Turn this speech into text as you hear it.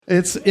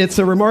It's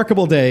a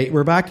remarkable day.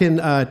 We're back in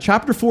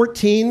chapter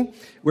 14.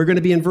 We're going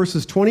to be in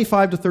verses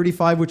 25 to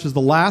 35, which is the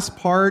last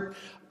part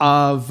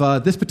of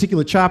this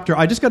particular chapter.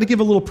 I just got to give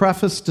a little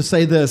preface to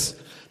say this.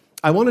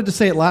 I wanted to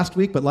say it last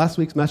week, but last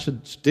week's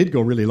message did go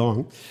really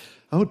long.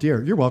 Oh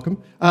dear, you're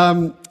welcome.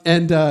 But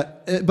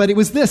it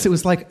was this. It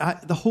was like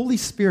the Holy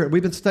Spirit.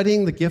 We've been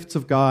studying the gifts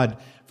of God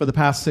for the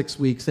past 6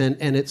 weeks, and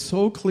it's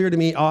so clear to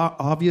me,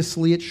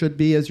 obviously it should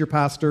be as your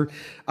pastor,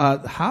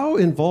 how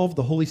involved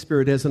the Holy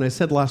Spirit is. And I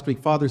said last week,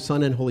 Father,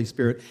 Son, and Holy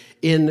Spirit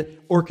in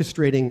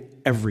orchestrating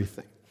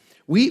everything.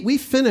 We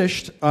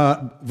finished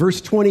verse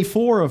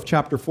 24 of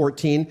chapter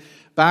 14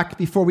 back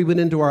before we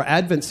went into our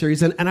Advent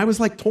series, and I was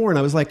like torn.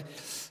 I was like,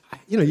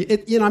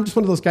 I'm just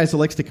one of those guys that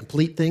likes to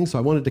complete things, so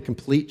I wanted to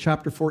complete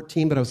chapter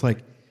 14, but I was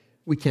like,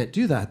 we can't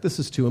do that. This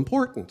is too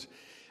important.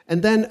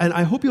 And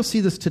I hope you'll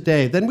see this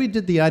today. Then we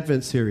did the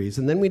Advent series,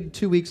 and then we did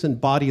 2 weeks in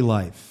body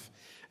life,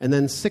 and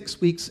then 6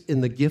 weeks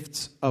in the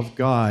gifts of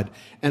God.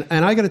 And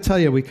I got to tell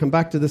you, we come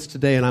back to this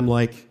today, and I'm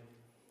like,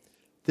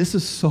 this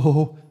is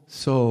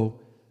so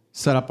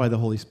set up by the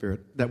Holy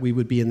Spirit that we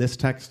would be in this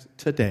text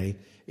today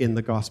in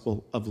the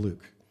Gospel of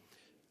Luke.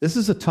 This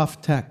is a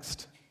tough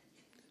text.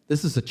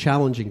 This is a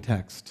challenging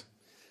text.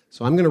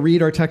 So I'm going to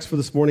read our text for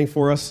this morning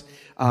for us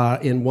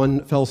in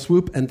one fell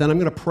swoop, and then I'm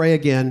going to pray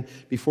again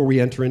before we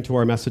enter into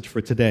our message for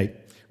today.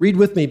 Read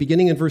with me,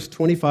 beginning in verse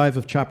 25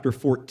 of chapter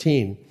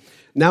 14.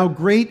 Now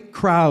great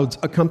crowds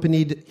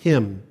accompanied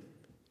him,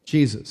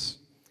 Jesus,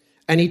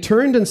 and he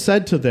turned and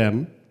said to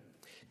them,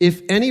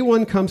 if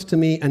anyone comes to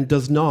me and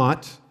does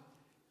not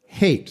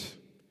hate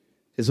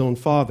his own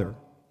father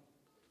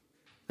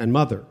and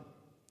mother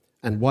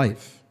and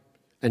wife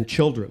and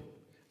children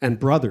and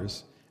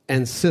brothers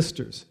and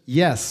sisters,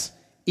 yes,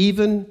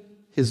 even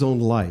his own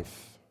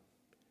life,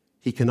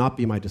 he cannot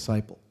be my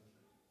disciple.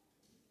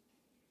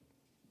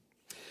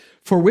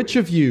 For which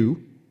of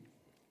you,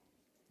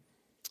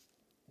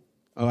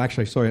 I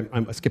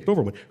skipped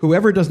over one.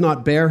 Whoever does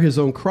not bear his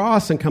own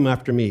cross and come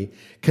after me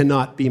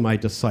cannot be my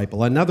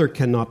disciple. Another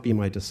cannot be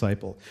my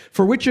disciple.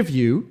 For which of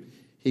you,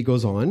 he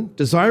goes on,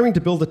 desiring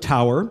to build a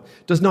tower,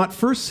 does not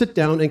first sit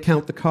down and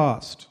count the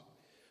cost,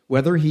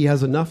 whether he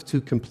has enough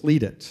to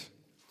complete it?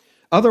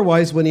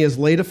 Otherwise, when he has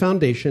laid a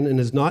foundation and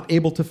is not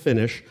able to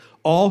finish,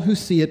 all who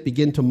see it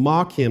begin to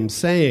mock him,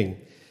 saying,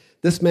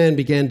 this man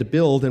began to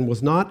build and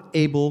was not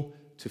able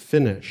to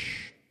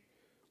finish.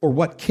 Or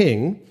what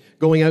king,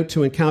 going out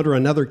to encounter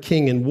another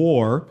king in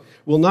war,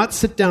 will not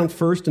sit down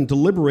first and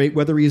deliberate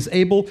whether he is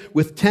able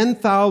with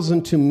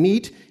 10,000 to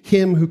meet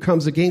him who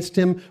comes against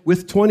him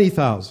with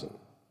 20,000?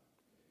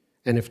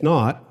 And if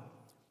not,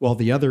 while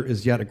the other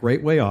is yet a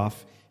great way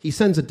off, he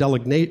sends a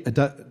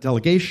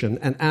delegation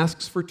and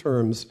asks for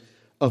terms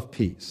of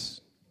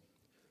peace.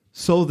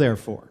 So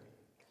therefore,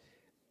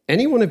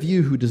 any one of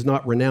you who does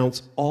not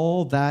renounce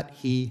all that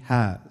he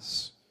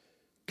has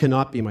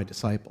cannot be my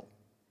disciple.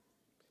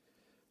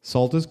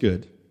 Salt is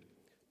good,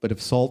 but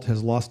if salt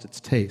has lost its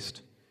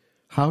taste,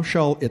 how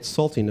shall its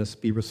saltiness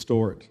be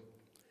restored?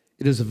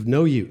 It is of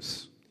no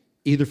use,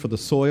 either for the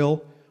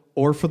soil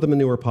or for the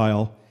manure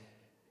pile.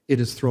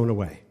 It is thrown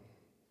away.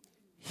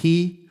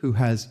 He who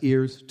has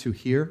ears to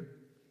hear,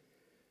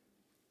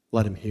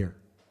 let him hear.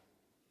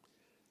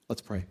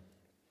 Let's pray.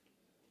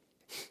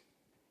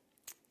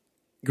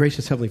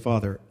 Gracious Heavenly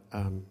Father,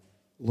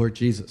 Lord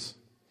Jesus,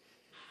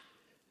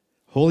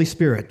 Holy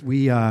Spirit,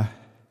 we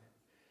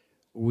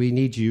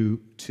need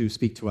you to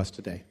speak to us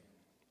today.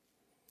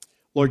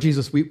 Lord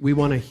Jesus, we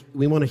want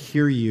to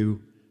hear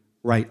you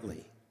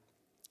rightly.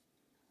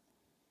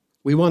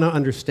 We want to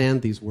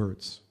understand these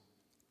words.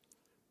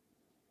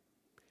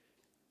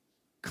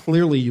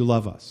 Clearly you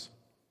love us.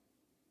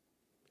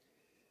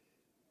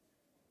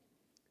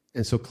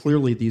 And so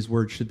clearly these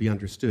words should be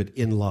understood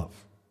in love.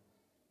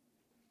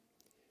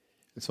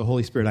 And so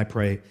Holy Spirit, I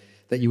pray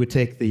that you would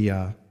take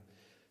the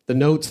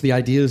notes, the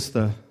ideas,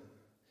 the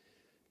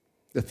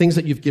things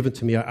that you've given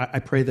to me. I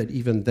pray that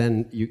even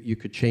then you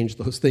could change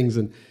those things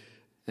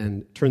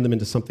and turn them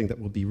into something that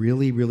will be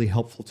really, really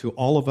helpful to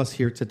all of us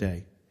here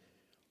today.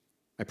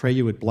 I pray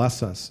you would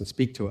bless us and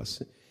speak to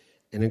us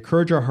and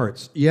encourage our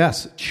hearts.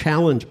 Yes,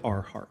 challenge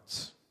our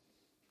hearts.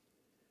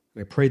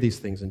 And I pray these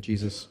things in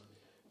Jesus'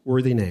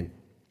 worthy name.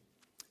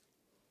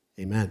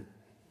 Amen.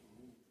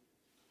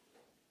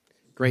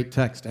 Great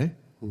text, eh?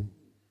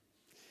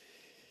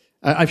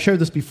 I've shared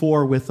this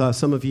before with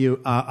some of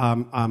you.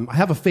 I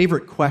have a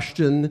favorite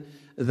question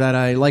that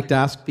I like to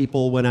ask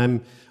people when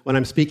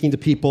I'm speaking to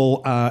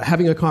people,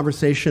 having a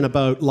conversation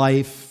about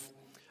life,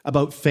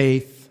 about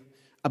faith,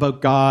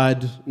 about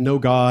God, no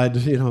God,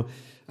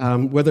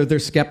 whether they're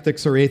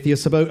skeptics or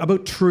atheists,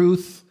 about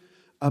truth,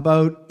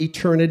 about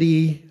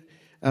eternity,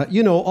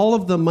 all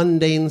of the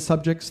mundane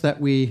subjects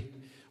that we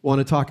want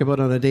to talk about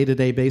on a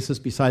day-to-day basis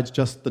besides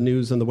just the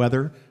news and the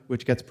weather,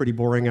 which gets pretty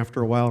boring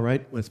after a while,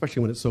 right?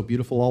 Especially when it's so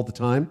beautiful all the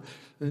time.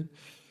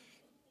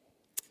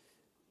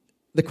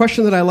 The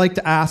question that I like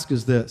to ask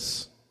is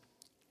this: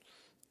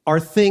 are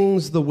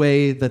things the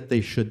way that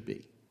they should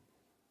be?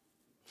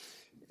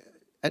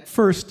 At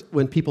first,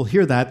 when people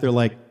hear that, they're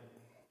like,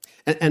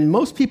 And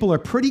most people are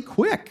pretty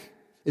quick.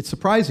 It's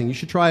surprising. You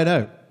should try it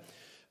out.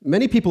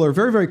 Many people are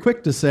very, very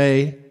quick to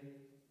say,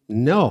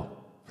 no,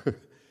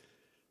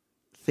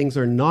 things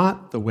are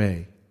not the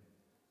way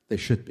they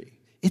should be.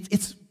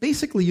 It's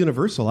basically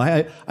universal.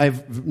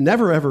 I've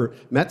never, ever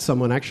met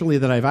someone, actually,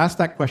 that I've asked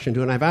that question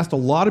to, and I've asked a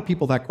lot of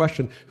people that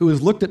question who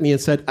has looked at me and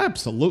said,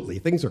 absolutely,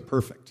 things are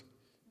perfect.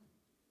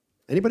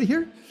 Anybody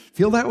here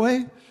feel that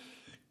way?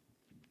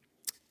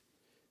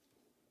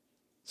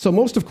 So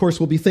most, of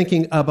course, will be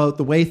thinking about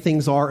the way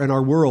things are in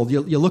our world.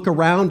 You look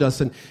around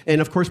us,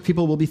 and of course,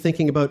 people will be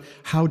thinking about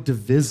how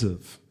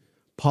divisive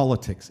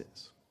politics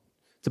is.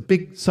 It's a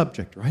big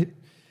subject, right?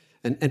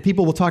 And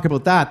people will talk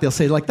about that. They'll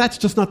say, like, that's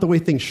just not the way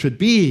things should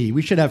be.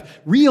 We should have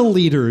real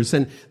leaders,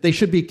 and they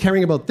should be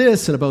caring about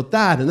this and about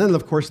that. And then,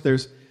 of course,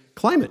 there's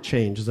climate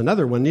change is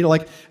another one.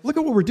 Like, look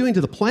at what we're doing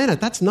to the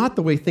planet. That's not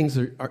the way things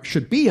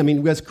should be. I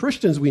mean, as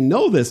Christians, we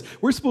know this.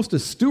 We're supposed to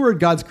steward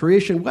God's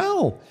creation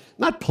well,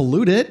 not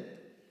pollute it.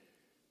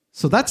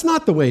 So that's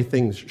not the way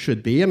things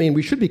should be. I mean,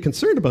 we should be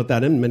concerned about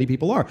that, and many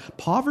people are.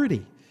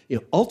 Poverty,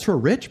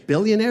 ultra-rich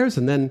billionaires,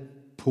 and then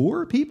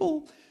poor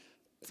people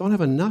don't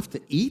have enough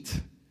to eat.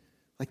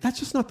 Like, that's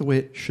just not the way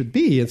it should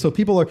be. And so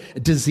people are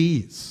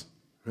disease,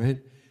 right?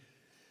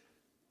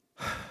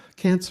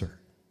 Cancer,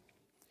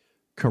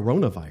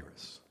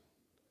 coronavirus.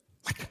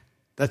 Like,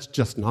 that's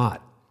just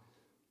not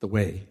the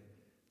way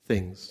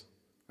things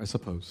are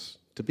supposed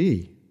to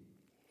be.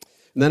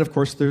 And then, of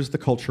course, there's the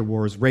culture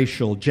wars,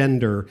 racial,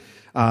 gender,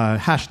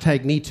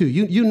 hashtag Me Too.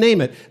 You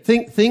name it.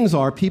 Things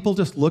are, people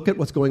just look at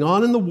what's going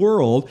on in the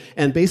world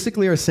and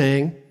basically are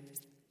saying,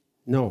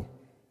 no,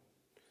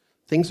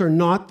 things are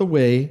not the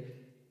way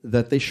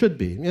that they should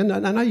be. And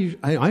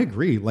I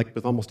agree, like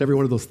with almost every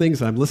one of those things.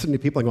 And I'm listening to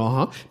people and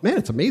go, man,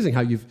 it's amazing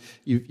how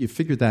you've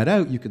figured that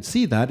out. You can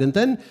see that. And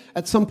then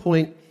at some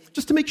point,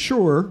 just to make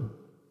sure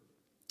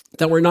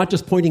that we're not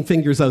just pointing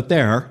fingers out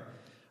there,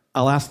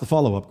 I'll ask the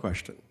follow-up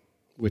question,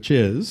 which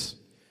is,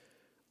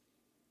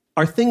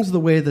 are things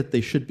the way that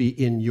they should be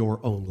in your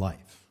own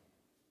life?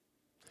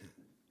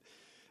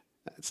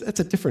 That's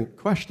a different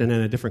question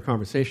and a different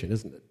conversation,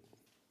 isn't it?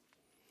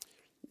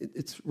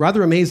 It's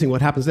rather amazing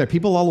what happens there.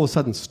 People all of a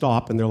sudden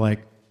stop and they're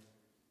like,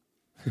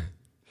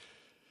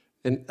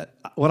 and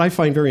what I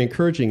find very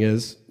encouraging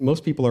is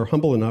most people are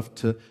humble enough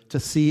to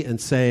see and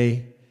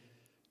say,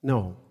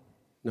 no,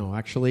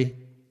 actually,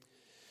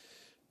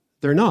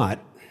 they're not.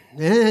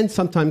 And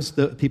sometimes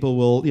the people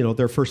will,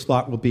 their first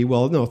thought will be,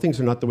 well, no, things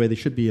are not the way they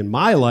should be in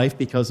my life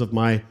because of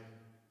my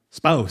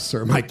spouse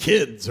or my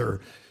kids or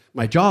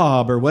my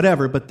job or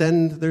whatever. But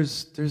then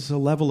there's a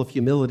level of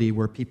humility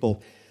where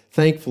people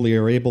thankfully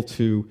are able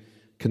to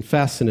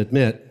confess and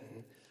admit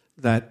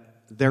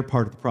that they're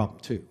part of the problem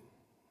too.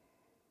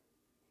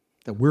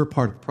 That we're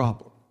part of the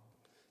problem.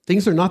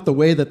 Things are not the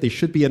way that they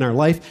should be in our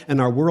life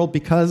and our world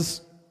because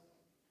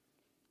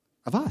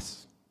of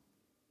us.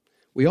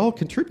 We all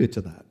contribute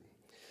to that.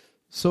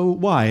 So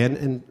why?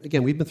 And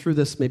again, we've been through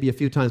this maybe a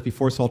few times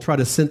before, so I'll try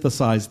to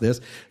synthesize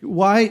this.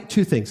 Why?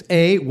 Two things.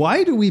 A,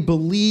 why do we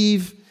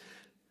believe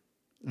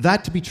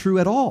that to be true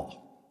at all?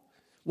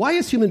 Why,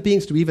 as human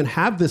beings, do we even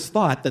have this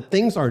thought that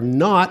things are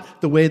not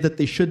the way that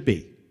they should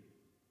be?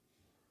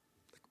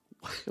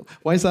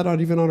 Why is that not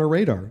even on our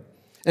radar?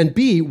 And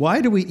B, why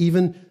do we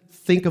even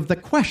think of the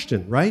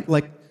question, right?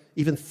 Like,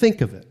 even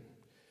think of it?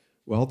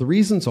 Well, the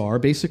reasons are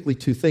basically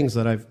two things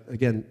that I've,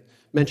 again,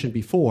 mentioned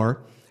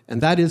before,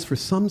 and that is for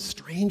some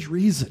strange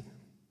reason.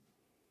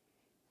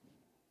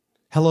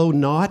 Hello,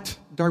 not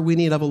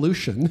Darwinian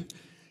evolution.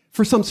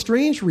 For some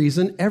strange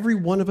reason, every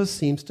one of us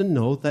seems to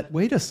know that,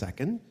 wait a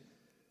second,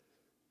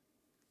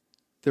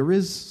 there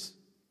is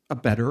a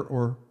better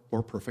or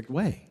more perfect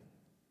way.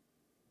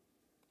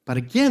 But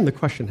again, the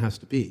question has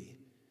to be,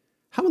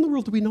 how in the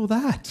world do we know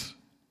that?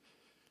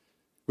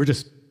 We're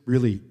just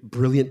really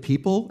brilliant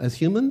people as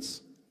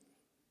humans?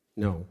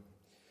 No.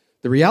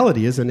 The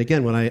reality is, and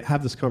again, when I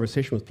have this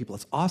conversation with people,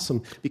 it's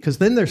awesome, because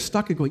then they're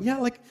stuck and going,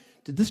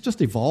 did this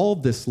just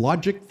evolve, this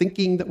logic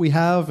thinking that we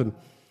have? And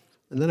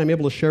then I'm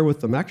able to share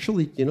with them,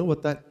 actually, you know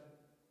what that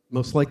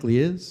most likely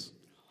is?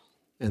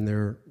 And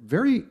they're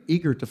very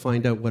eager to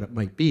find out what it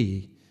might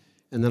be.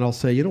 And then I'll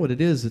say, you know what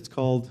it is? It's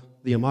called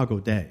the Imago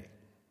Dei.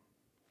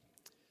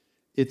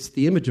 It's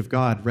the image of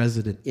God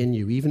resident in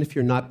you. Even if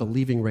you're not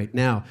believing right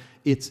now,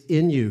 it's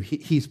in you.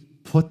 He's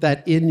put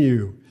that in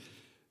you.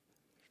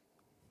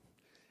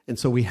 And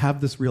so we have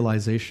this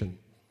realization,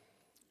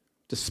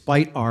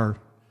 despite our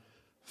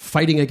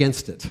fighting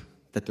against it,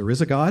 that there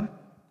is a God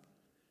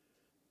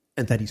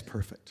and that He's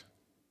perfect.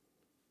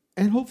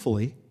 And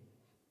hopefully,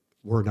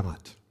 we're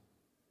not.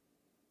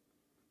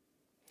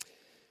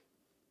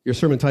 Your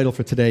sermon title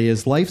for today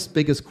is Life's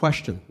Biggest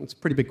Question. It's a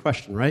pretty big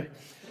question, right?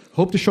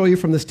 Hope to show you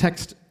from this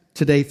text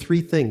today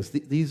three things.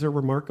 These are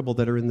remarkable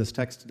that are in this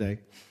text today.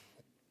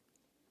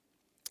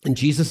 And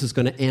Jesus is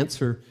going to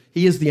answer.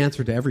 He is the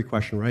answer to every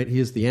question, right? He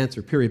is the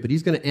answer, period. But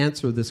He's going to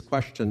answer this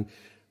question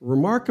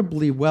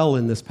remarkably well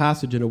in this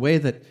passage in a way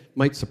that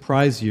might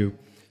surprise you.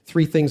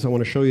 Three things I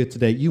want to show you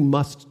today. You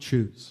must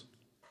choose.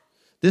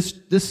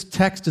 This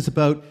text is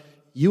about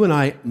you and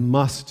I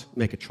must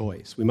make a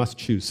choice. We must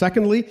choose.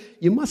 Secondly,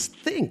 you must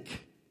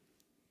think.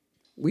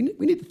 We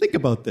need to think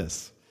about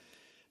this.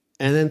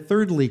 And then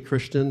thirdly,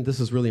 Christian, this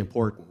is really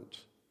important.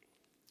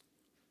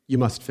 You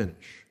must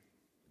finish.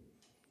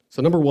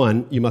 So number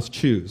one, you must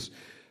choose.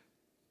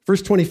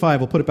 Verse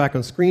 25, I'll put it back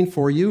on screen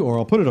for you, or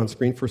I'll put it on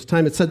screen first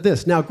time. It said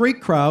this, "Now great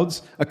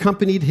crowds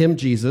accompanied him,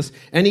 Jesus,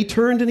 and he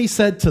turned and he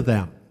said to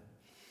them."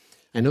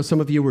 I know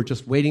some of you were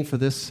just waiting for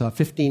this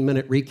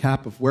 15-minute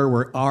recap of where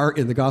we are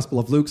in the Gospel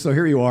of Luke, so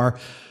here you are.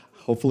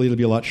 Hopefully it'll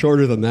be a lot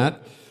shorter than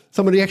that.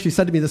 Somebody actually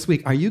said to me this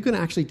week, "Are you going to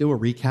actually do a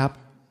recap?"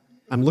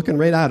 I'm looking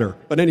right at her.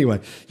 But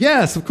anyway,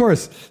 yes, of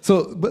course.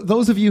 So but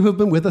those of you who have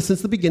been with us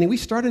since the beginning, we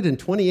started in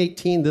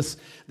 2018 this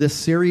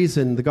series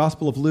in the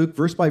Gospel of Luke.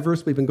 Verse by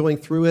verse, we've been going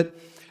through it.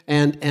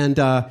 And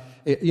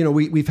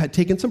we've had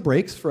taken some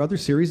breaks for other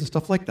series and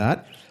stuff like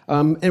that.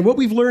 And what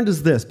we've learned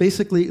is this.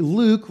 Basically,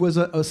 Luke was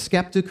a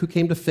skeptic who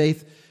came to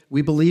faith,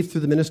 we believe,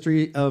 through the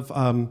ministry of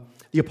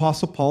the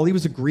Apostle Paul. He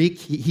was a Greek.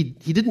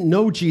 He didn't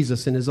know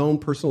Jesus in his own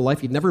personal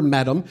life. He'd never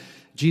met him.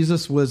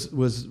 Jesus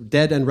was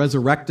dead and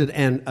resurrected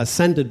and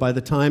ascended by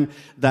the time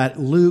that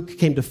Luke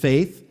came to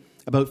faith,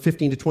 about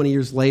 15 to 20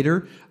 years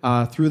later,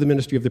 through the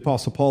ministry of the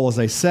Apostle Paul, as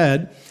I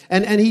said.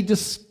 And he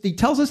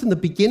tells us in the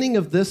beginning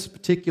of this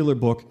particular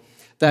book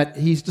that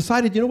he's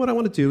decided, you know what I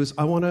want to do is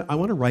I want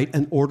to write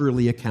an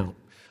orderly account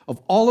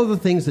of all of the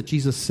things that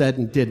Jesus said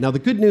and did. Now, the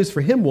good news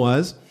for him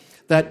was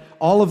that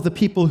all of the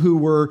people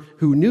who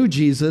knew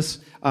Jesus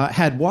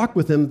had walked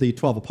with him, the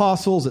 12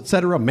 apostles,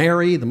 etc.,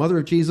 Mary, the mother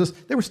of Jesus,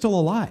 they were still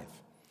alive.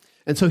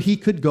 And so he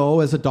could go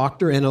as a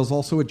doctor and as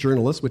also a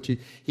journalist, which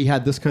he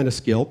had this kind of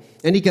skill,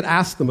 and he could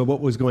ask them about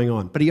what was going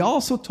on. But he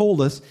also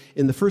told us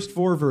in the first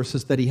 4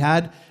 verses that he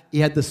had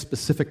this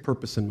specific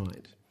purpose in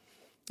mind.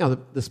 Now,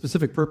 the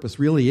specific purpose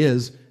really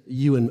is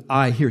you and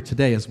I here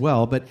today as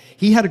well, but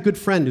he had a good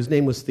friend whose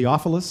name was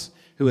Theophilus,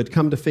 who had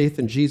come to faith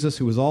in Jesus,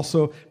 who was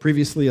also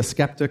previously a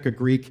skeptic, a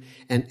Greek,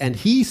 and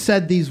he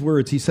said these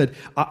words. He said,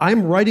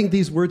 "I'm writing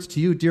these words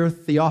to you, dear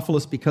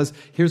Theophilus, because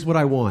here's what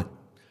I want.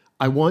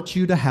 I want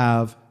you to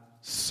have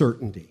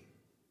certainty.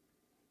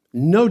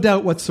 No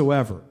doubt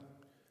whatsoever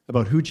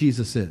about who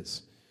Jesus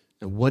is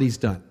and what he's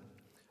done.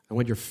 I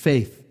want your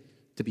faith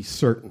to be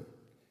certain."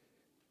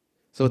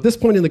 So at this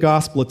point in the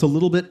gospel, it's a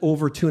little bit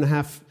over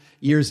 2.5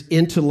 years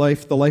into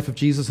the life of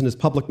Jesus and his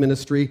public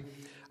ministry.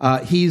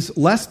 He's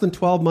less than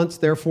 12 months,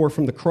 therefore,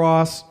 from the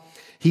cross.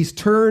 He's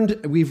turned,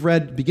 we've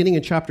read, beginning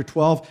in chapter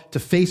 12, to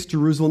face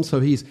Jerusalem.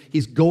 So he's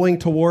going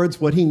towards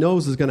what he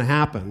knows is going to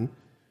happen,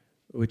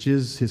 which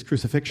is his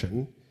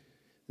crucifixion.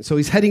 And so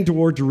he's heading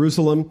toward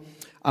Jerusalem.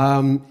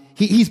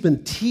 He's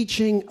been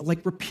teaching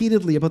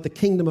repeatedly about the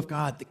kingdom of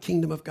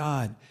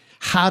God,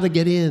 how to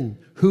get in,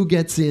 who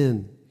gets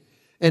in.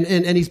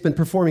 And he's been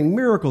performing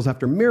miracles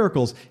after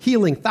miracles,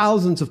 healing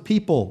thousands of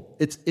people.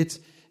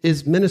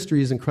 His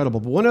ministry is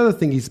incredible. But one other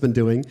thing he's been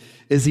doing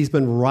is he's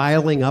been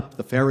riling up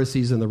the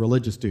Pharisees and the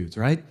religious dudes,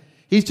 right?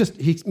 He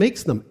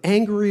makes them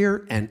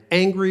angrier and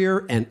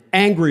angrier and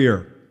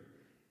angrier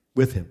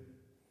with him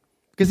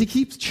because he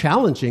keeps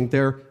challenging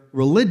their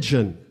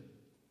religion.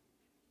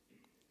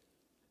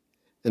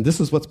 And this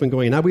is what's been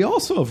going on. Now, we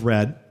also have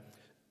read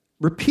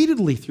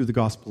repeatedly through the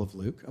Gospel of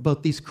Luke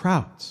about these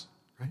crowds,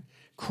 right?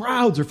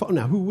 Crowds are following.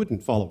 Now, who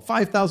wouldn't follow?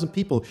 5,000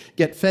 people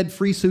get fed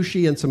free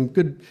sushi and some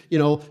good,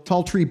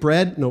 tall tree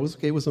bread. No,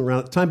 it wasn't around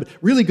at the time, but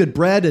really good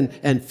bread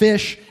and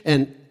fish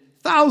and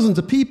thousands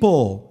of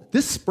people.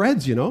 This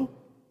spreads,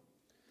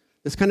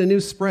 This kind of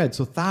news spreads.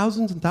 So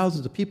thousands and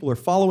thousands of people are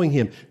following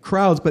him,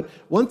 crowds. But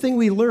one thing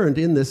we learned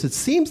in this, it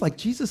seems like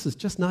Jesus is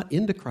just not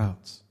into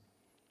crowds.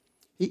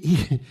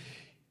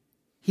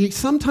 He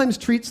sometimes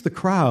treats the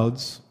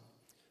crowds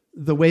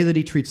the way that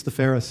he treats the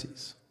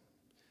Pharisees.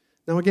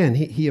 Now again,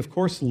 he of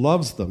course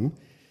loves them,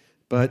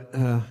 but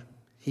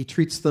he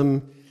treats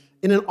them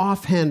in an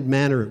offhand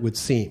manner, it would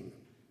seem.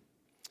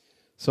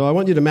 So I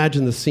want you to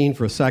imagine the scene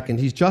for a second.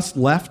 He's just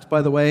left,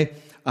 by the way,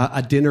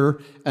 a dinner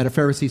at a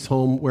Pharisee's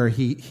home where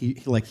he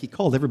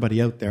called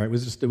everybody out there.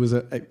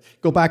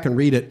 Go back and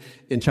read it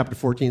in chapter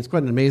 14. It's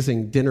quite an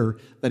amazing dinner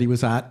that he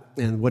was at,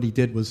 and what he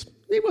did was,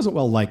 he wasn't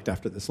well liked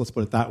after this, let's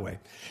put it that way.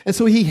 And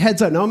so he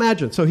heads out. Now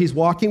imagine, so he's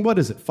walking,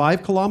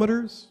 5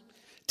 kilometers?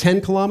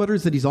 10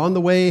 kilometers that he's on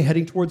the way,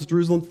 heading towards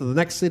Jerusalem, to the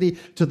next city,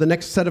 to the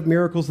next set of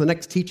miracles, the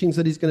next teachings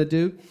that he's going to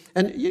do.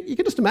 And you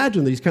can just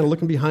imagine that he's kind of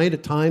looking behind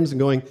at times and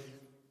going,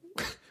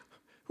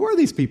 who are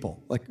these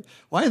people?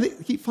 Why do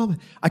they keep following?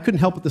 I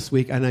couldn't help it this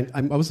week, and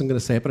I wasn't going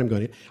to say it, but I'm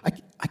going to.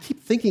 I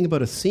keep thinking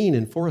about a scene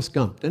in Forrest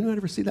Gump. Did anyone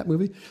ever see that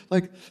movie?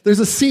 There's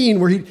a scene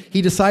where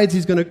he decides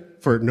he's going to,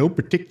 for no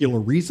particular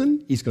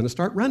reason, he's going to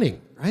start running,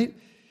 right?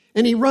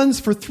 And he runs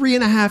for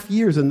 3.5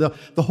 years, and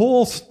the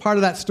whole part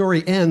of that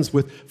story ends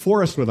with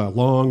Forrest with a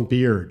long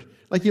beard.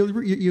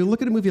 You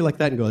look at a movie like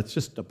that and go, it's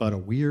just about a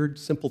weird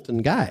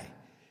simpleton guy.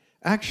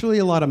 Actually,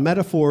 a lot of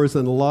metaphors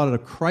and a lot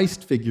of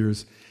Christ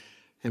figures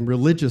and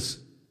religious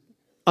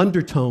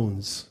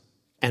undertones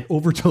and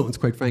overtones,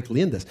 quite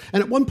frankly, in this.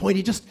 And at one point,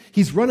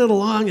 he's running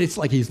along, and it's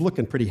like he's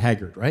looking pretty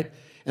haggard, right?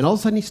 And all of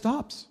a sudden, he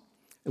stops.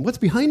 And what's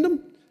behind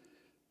him?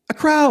 a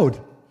crowd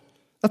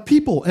of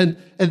people, and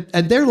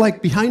they're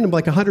like behind him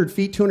like 100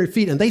 feet, 200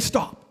 feet, and they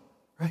stop,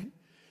 right?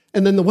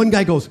 And then the one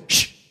guy goes,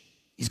 shh,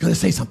 he's going to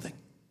say something.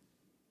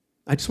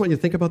 I just want you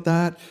to think about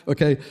that,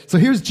 okay? So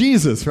here's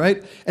Jesus,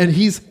 right? And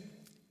he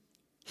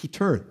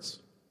turns.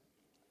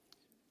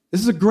 This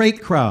is a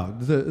great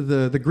crowd.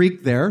 The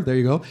Greek there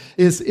you go,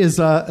 is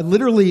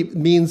literally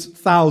means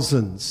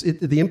thousands.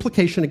 The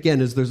implication,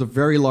 again, is there's a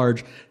very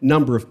large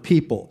number of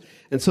people.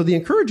 And so the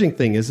encouraging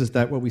thing is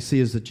that what we see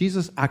is that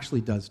Jesus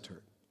actually does turn.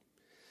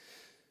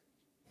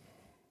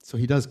 So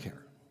he does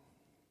care.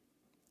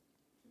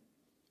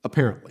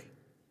 Apparently.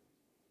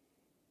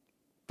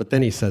 But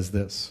then he says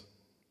this.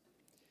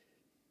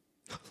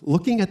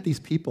 Looking at these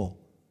people,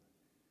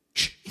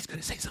 shh, he's going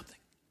to say something.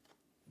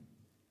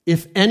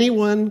 If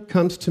anyone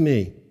comes to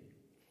me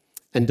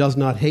and does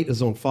not hate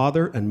his own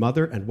father and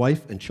mother and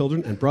wife and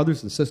children and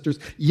brothers and sisters,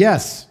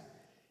 yes,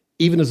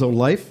 even his own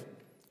life,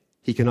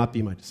 he cannot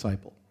be my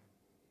disciple.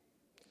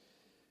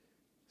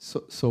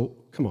 So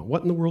come on,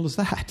 what in the world is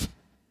that?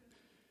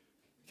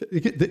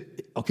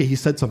 Okay, he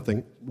said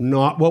something,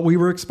 not what we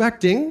were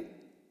expecting.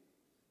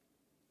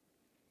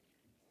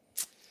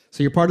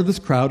 So you're part of this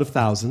crowd of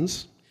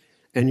thousands,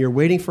 and you're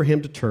waiting for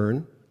him to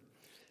turn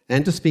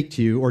and to speak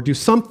to you or do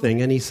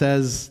something, and he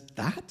says,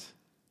 that?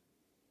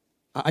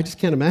 I just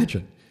can't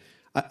imagine.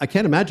 I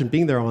can't imagine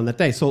being there on that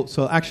day. So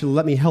actually,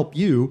 let me help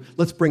you.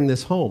 Let's bring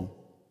this home.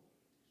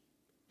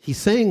 He's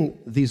saying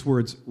these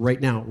words right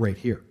now, right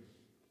here.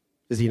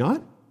 Is he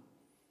not?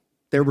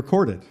 They're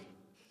recorded.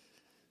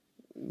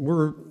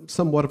 We're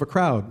somewhat of a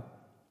crowd.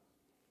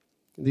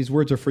 These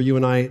words are for you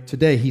and I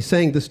today. He's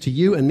saying this to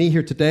you and me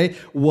here today.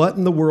 What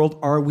in the world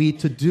are we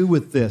to do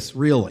with this,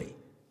 really?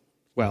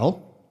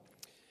 Well,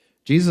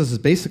 Jesus is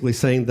basically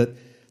saying that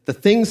the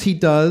things he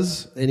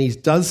does, and he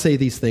does say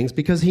these things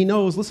because he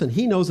knows, listen,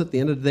 he knows at the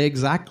end of the day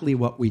exactly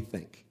what we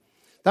think.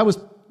 That was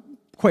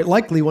quite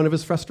likely one of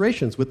his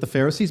frustrations with the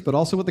Pharisees, but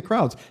also with the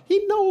crowds.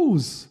 He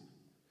knows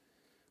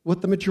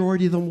what the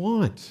majority of them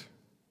want.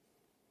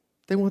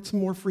 They want some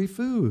more free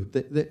food.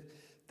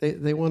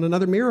 They want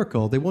another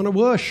miracle. They want a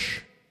whoosh.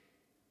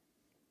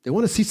 They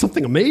want to see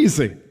something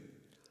amazing.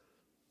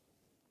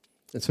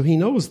 And so he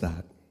knows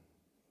that.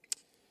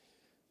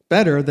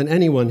 Better than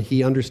anyone,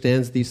 he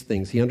understands these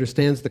things. He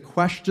understands the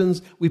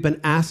questions we've been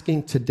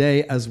asking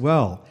today as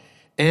well.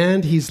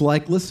 And he's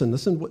like, listen,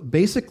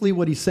 basically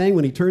what he's saying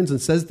when he turns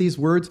and says these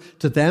words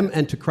to them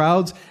and to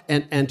crowds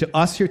and to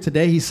us here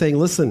today, he's saying,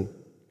 listen,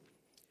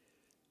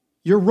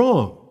 you're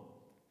wrong.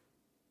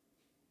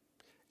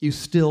 You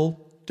still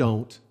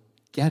don't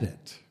get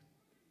it.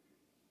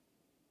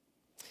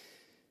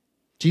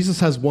 Jesus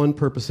has one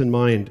purpose in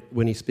mind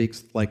when he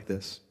speaks like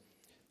this.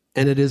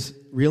 And it is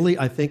really,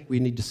 I think we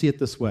need to see it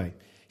this way.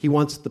 He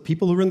wants the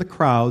people who are in the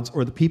crowds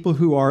or the people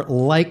who are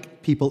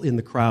like people in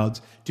the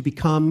crowds to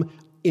become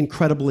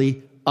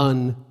incredibly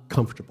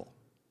uncomfortable.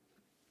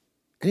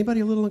 Anybody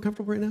a little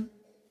uncomfortable right now?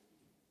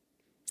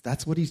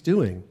 That's what he's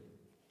doing.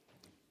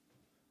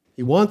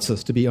 He wants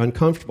us to be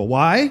uncomfortable.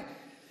 Why?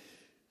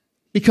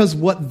 Because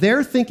what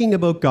they're thinking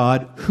about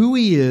God, who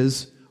he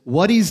is,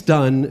 what he's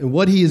done, and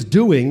what he is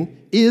doing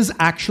is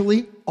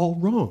actually all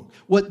wrong.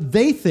 What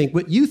they think,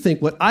 what you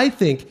think, what I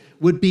think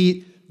would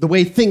be the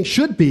way things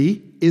should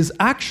be is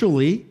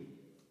actually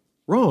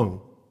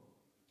wrong.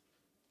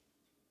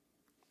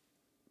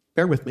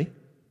 Bear with me.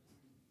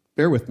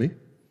 Bear with me.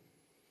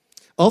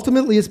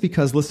 Ultimately, it's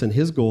because, listen,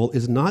 his goal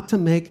is not to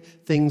make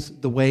things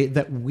the way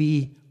that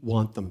we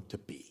want them to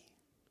be.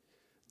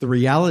 The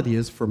reality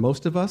is, for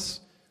most of us,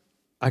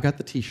 I got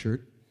the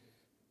t-shirt,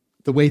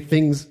 the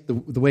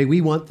way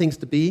we want things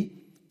to be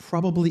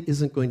probably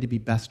isn't going to be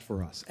best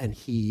for us, and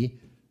he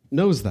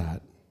knows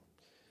that.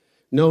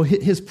 No,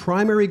 his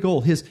primary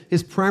goal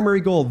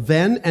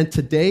then and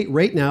today,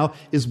 right now,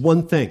 is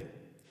one thing.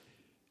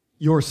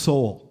 Your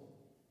soul.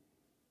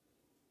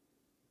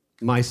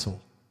 My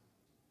soul.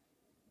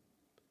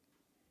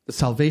 The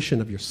salvation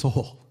of your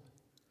soul.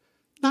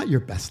 Not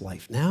your best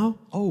life now.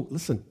 Oh,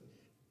 listen,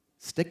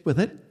 stick with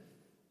it.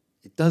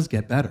 It does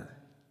get better.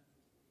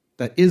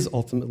 That is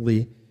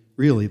ultimately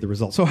really the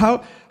result. So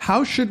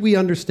how should we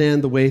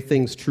understand the way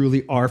things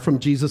truly are from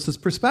Jesus'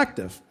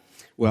 perspective?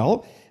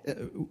 Well,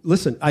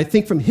 listen, I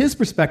think from his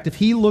perspective,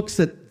 he looks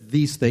at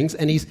these things,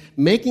 and he's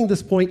making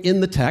this point in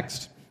the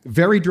text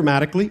very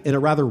dramatically, in a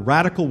rather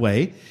radical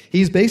way.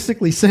 He's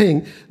basically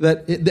saying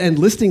that, and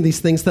listing these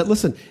things that,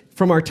 listen,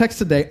 from our text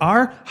today,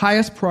 our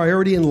highest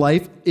priority in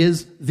life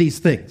is these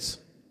things.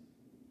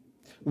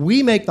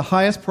 We make the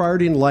highest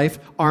priority in life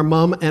our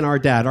mom and our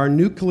dad, our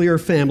nuclear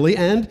family,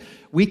 and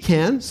we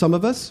can, some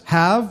of us,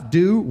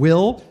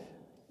 will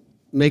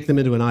make them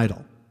into an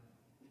idol.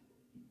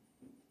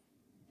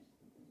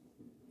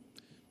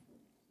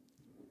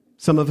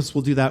 Some of us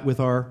will do that with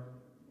our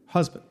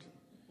husband,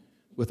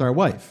 with our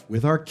wife,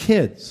 with our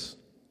kids,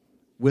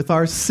 with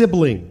our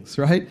siblings,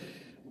 right?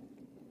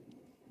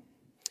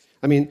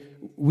 I mean,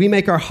 we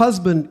make our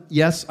husband,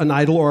 yes, an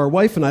idol, or our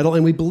wife an idol,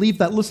 and we believe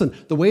that, listen,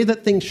 the way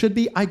that things should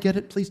be, I get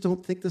it, please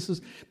don't think this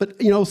is, but,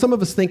 some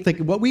of us think that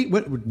what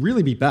would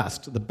really be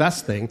best, the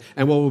best thing,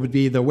 and what would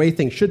be the way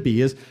things should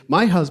be is,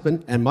 my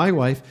husband and my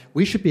wife,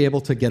 we should be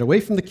able to get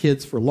away from the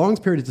kids for long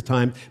periods of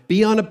time,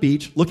 be on a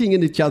beach, looking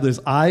in each other's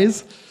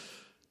eyes.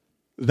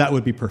 That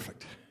would be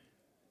perfect.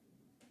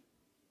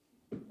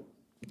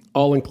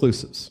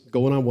 All-inclusives,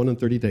 going on 1 in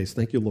 30 days.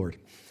 Thank you, Lord.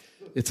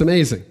 It's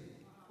amazing.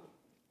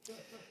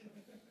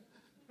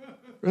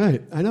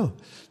 Right, I know.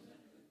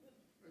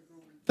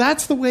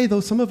 That's the way, though,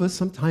 some of us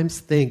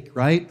sometimes think,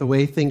 right? The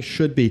way things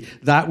should be.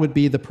 That would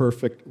be the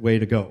perfect way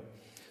to go.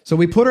 So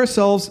we put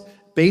ourselves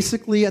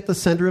basically at the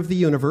center of the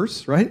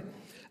universe, right?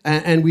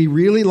 And we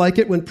really like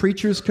it when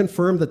preachers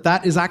confirm that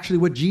that is actually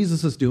what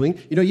Jesus is doing.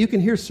 You can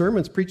hear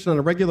sermons preached on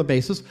a regular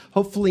basis,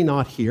 hopefully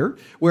not here,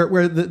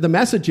 where the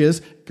message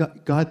is,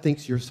 God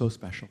thinks you're so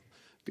special.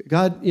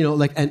 God,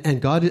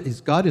 and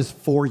God is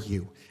for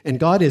you. And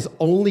God is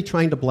only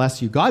trying to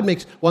bless you. God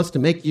wants to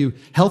make you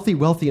healthy,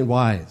 wealthy, and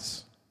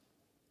wise.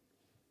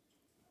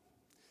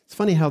 It's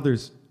funny how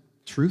there's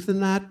truth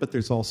in that, but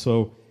there's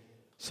also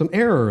some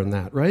error in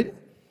that, right?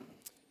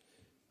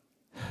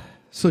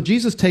 So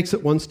Jesus takes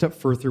it one step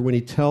further when he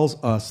tells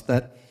us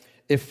that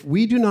if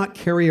we do not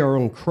carry our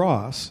own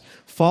cross,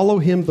 follow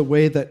him the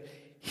way that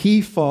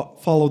he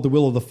followed the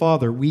will of the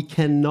Father, we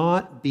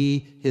cannot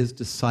be his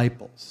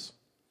disciples.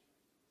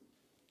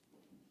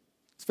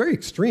 It's very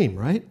extreme,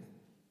 right?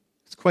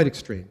 It's quite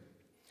extreme.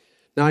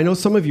 Now, I know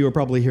some of you are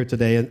probably here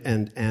today,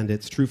 and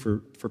it's true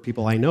for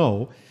people I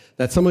know,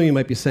 that some of you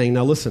might be saying,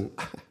 now listen,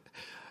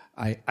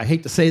 I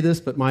hate to say this,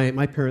 but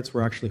my parents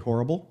were actually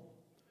horrible,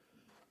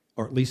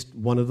 or at least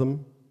one of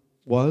them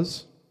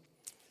was.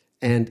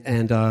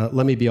 And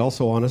let me be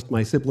also honest,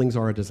 my siblings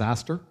are a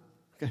disaster.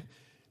 Okay?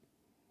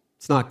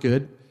 It's not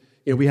good.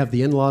 We have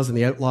the in-laws and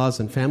the outlaws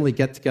and family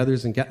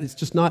get-togethers, it's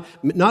just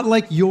not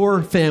like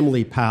your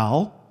family,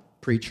 pal,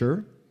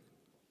 preacher.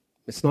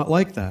 It's not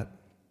like that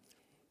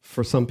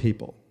for some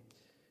people.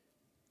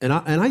 And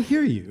I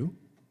hear you.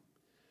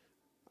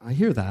 I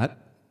hear that.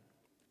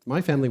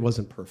 My family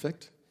wasn't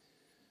perfect.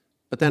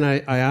 But then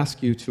I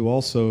ask you to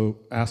also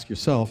ask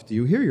yourself, do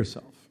you hear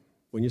yourself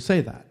when you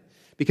say that?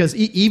 Because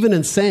even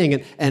in saying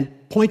it and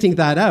pointing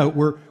that out,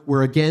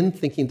 we're again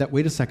thinking that,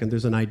 wait a second,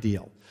 there's an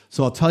ideal.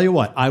 So I'll tell you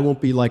what, I won't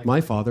be like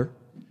my father.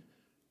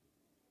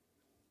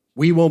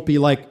 We won't be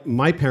like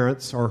my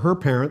parents or her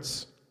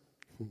parents.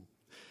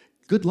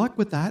 Good luck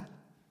with that.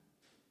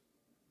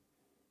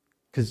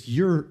 Because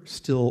you're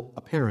still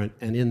a parent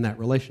and in that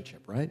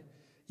relationship, right?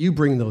 You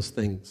bring those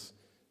things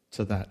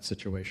to that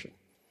situation.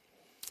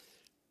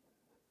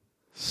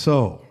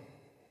 So,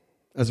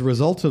 as a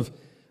result of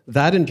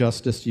that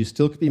injustice, you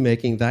still could be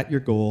making that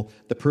your goal,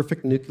 the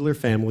perfect nuclear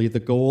family, the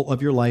goal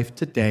of your life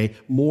today,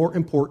 more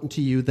important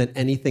to you than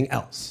anything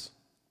else.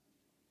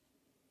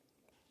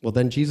 Well,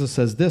 then Jesus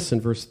says this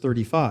in verse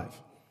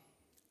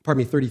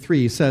 33.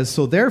 He says,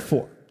 so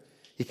therefore,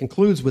 he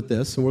concludes with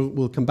this, and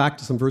we'll come back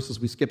to some verses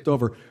we skipped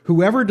over.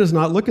 Whoever does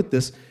not look at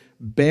this,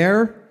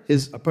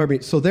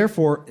 so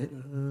therefore,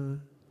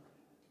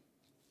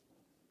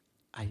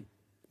 I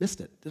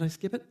missed it. Did I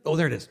skip it? Oh,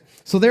 there it is.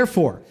 So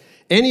therefore,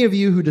 any of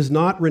you who does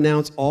not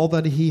renounce all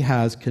that he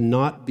has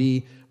cannot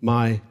be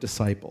my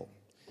disciple.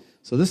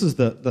 So this is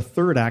the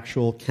third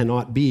actual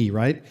cannot be,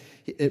 right?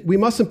 We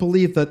mustn't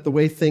believe that the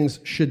way things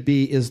should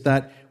be is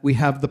that we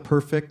have the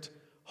perfect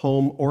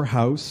home or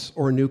house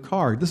or new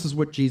car. This is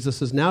what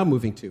Jesus is now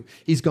moving to.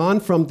 He's gone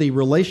from the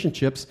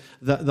relationships,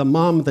 the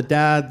mom, the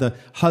dad, the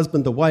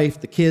husband, the wife,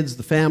 the kids,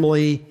 the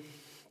family,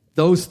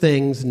 those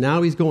things.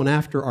 Now he's going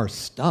after our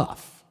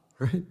stuff,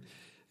 right?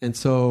 And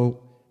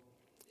so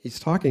he's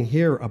talking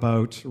here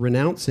about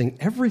renouncing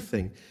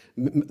everything.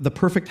 The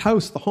perfect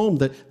house, the home,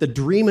 the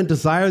dream and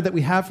desire that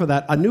we have for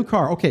that. A new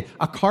car, okay,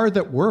 a car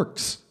that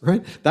works,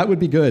 right? That would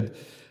be good.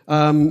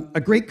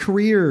 A great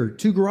career,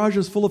 2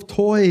 garages full of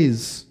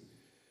toys.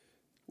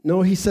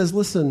 No, he says,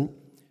 listen,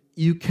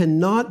 you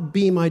cannot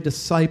be my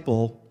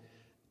disciple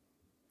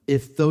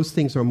if those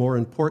things are more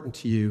important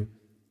to you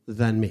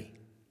than me.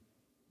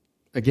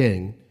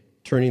 Again,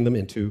 turning them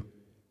into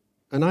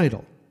an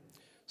idol.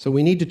 So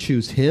we need to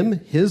choose him,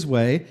 his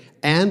way,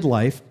 and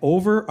life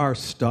over our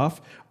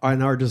stuff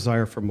and our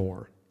desire for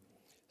more.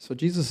 So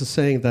Jesus is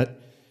saying that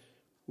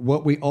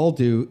what we all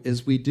do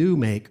is we do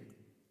make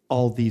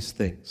all these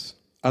things.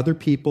 Other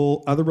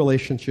people, other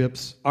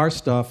relationships, our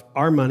stuff,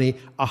 our money,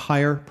 a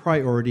higher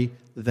priority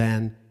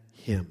than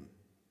him.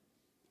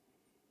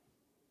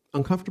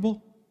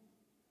 Uncomfortable?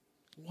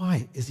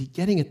 Why is he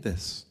getting at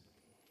this?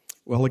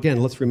 Well,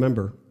 again, let's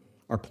remember,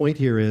 our point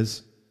here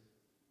is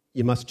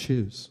you must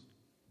choose.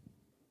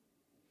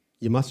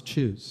 You must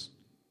choose,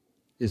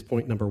 is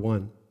point number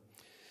 1.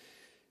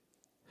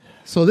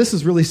 So this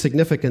is really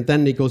significant.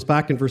 Then he goes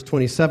back in verse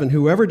 27,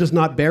 whoever does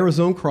not bear his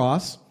own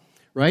cross,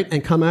 right,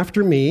 and come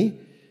after me,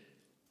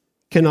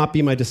 cannot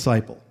be my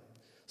disciple.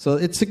 So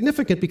it's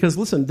significant because,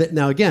 listen,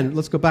 now again,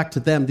 let's go back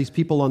to them, these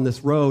people on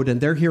this road, and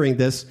they're hearing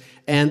this,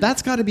 and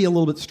that's got to be a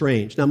little bit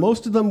strange. Now,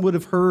 most of them would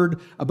have heard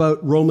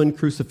about Roman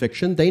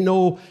crucifixion. They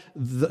know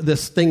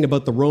this thing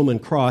about the Roman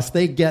cross.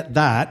 They get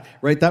that,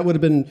 right? That would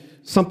have been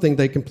something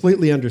they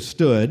completely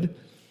understood.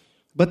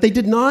 But they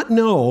did not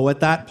know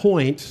at that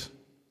point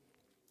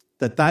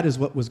that that is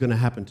what was going to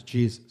happen to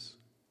Jesus.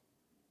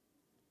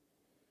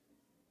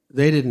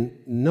 They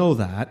didn't know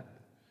that.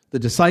 The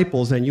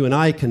disciples, and you and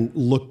I can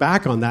look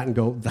back on that and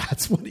go,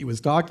 that's what he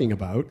was talking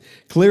about,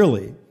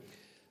 clearly.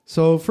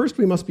 So first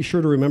we must be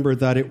sure to remember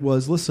that it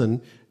was,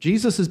 listen,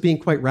 Jesus is being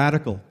quite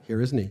radical here,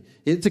 isn't he?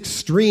 It's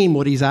extreme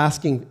what he's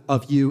asking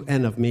of you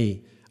and of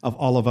me, of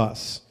all of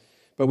us.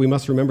 But we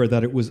must remember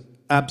that it was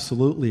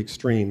absolutely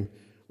extreme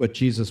what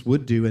Jesus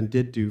would do and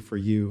did do for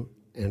you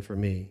and for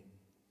me.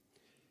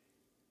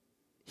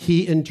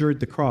 He endured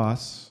the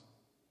cross,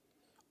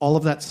 all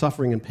of that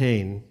suffering and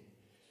pain,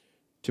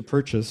 to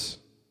purchase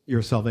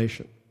your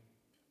salvation,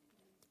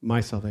 my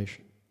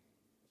salvation,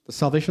 the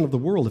salvation of the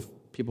world if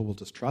people will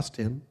just trust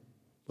him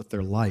with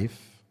their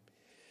life.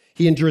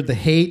 He endured the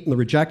hate and the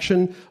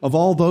rejection of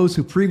all those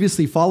who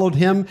previously followed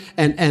him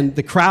and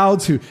the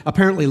crowds who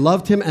apparently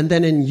loved him, and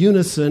then in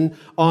unison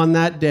on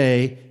that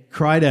day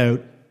cried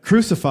out,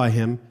 "Crucify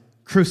him,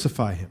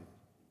 crucify him."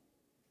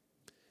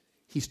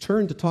 He's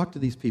turned to talk to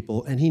these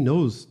people, and he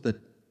knows that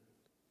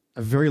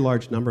a very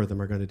large number of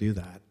them are going to do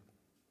that.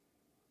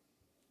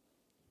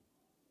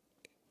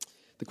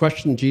 The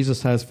question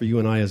Jesus has for you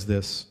and I is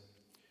this: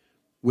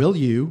 will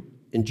you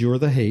endure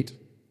the hate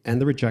and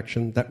the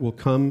rejection that will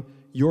come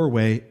your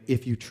way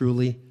if you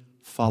truly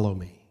follow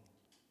me?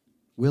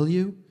 Will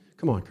you?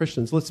 Come on,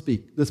 Christians, let's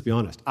be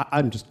honest.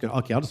 I'll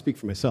just speak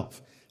for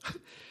myself.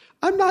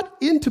 I'm not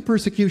into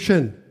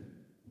persecution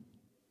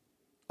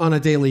on a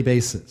daily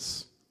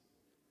basis.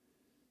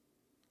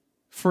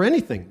 For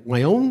anything,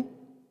 my own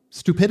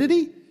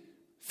stupidity,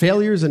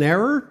 failures and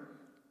error,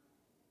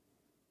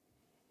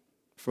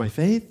 for my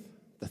faith,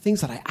 the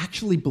things that I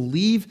actually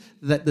believe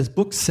that this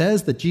book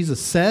says, that Jesus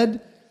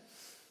said.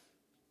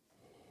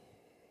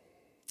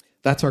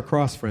 That's our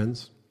cross,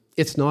 friends.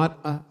 It's not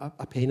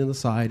a pain in the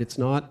side. It's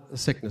not a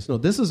sickness. No,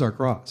 this is our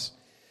cross.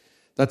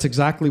 That's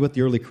exactly what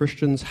the early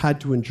Christians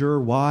had to endure.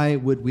 Why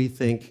would we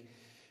think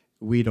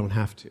we don't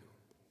have to?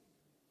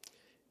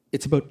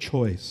 It's about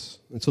choice.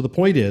 And so the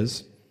point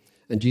is,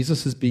 and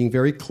Jesus is being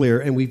very clear,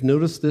 and we've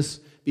noticed this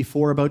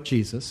before about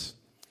Jesus,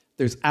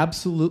 there's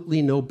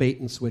absolutely no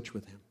bait and switch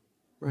with him,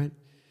 right?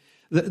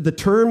 The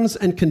terms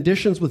and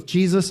conditions with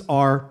Jesus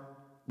are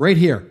right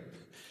here.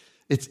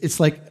 It's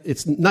like,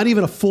 it's not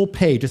even a full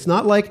page. It's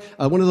not like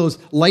one of those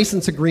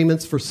license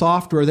agreements for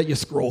software that you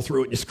scroll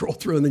through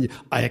and then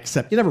I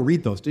accept. You never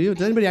read those, do you?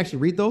 Does anybody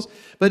actually read those?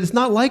 But it's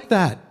not like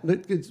that.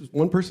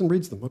 One person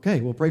reads them. Okay,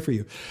 we'll pray for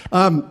you.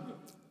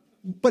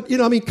 But,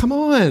 come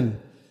on.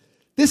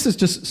 This is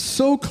just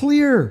so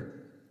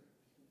clear.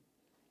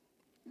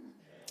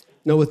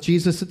 No, with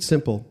Jesus, it's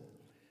simple.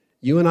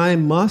 You and I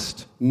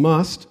must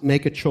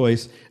make a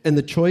choice, and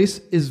the choice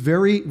is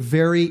very,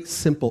 very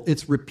simple.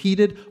 It's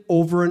repeated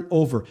over and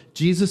over.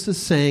 Jesus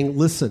is saying,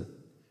 listen,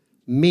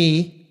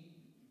 me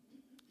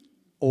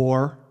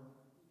or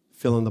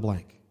fill in the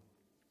blank.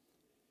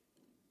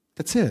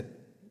 That's it.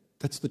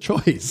 That's the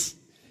choice.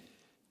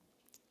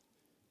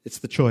 It's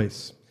the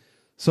choice.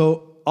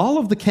 So all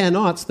of the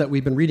cannots that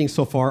we've been reading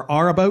so far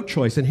are about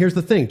choice. And here's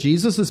the thing.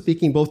 Jesus is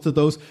speaking both to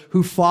those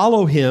who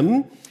follow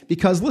him,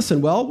 because,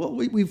 listen,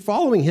 we're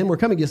following him. We're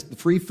coming. Yes, the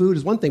free food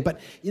is one thing. But,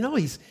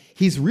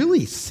 he's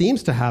really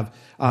seems to have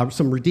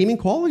some redeeming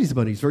qualities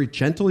about him. He's very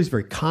gentle. He's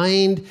very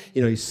kind.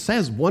 He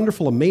says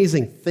wonderful,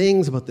 amazing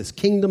things about this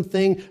kingdom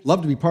thing.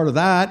 Love to be part of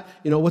that.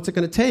 What's it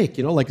going to take?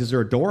 Is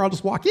there a door? I'll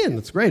just walk in.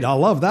 That's great. I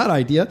love that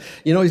idea.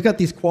 He's got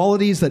these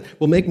qualities that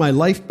will make my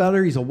life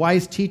better. He's a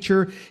wise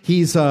teacher.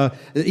 He's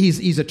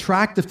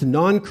attractive to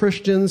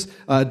non-Christians,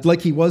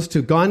 like he was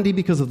to Gandhi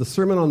because of the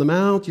Sermon on the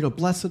Mount.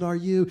 Blessed are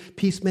you,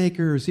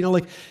 peacemakers.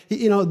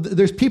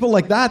 There's people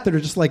like that are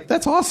just like,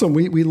 that's awesome.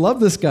 We love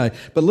this guy.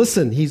 But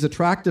listen, he's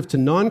attractive to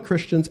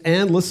non-Christians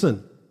and,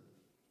 listen,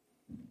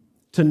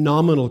 to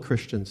nominal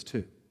Christians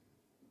too.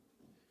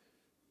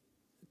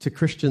 To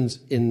Christians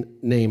in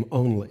name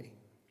only.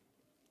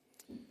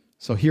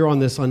 So here on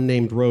this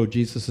unnamed road,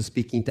 Jesus is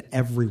speaking to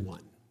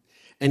everyone.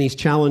 And he's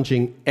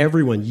challenging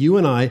everyone, you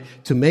and I,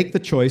 to make the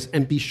choice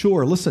and be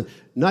sure, listen,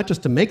 not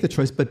just to make the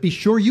choice, but be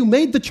sure you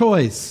made the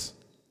choice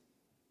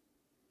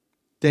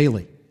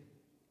daily.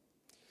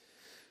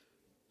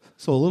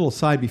 So a little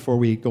aside before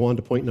we go on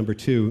to point number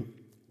 2.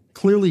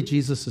 Clearly,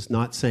 Jesus is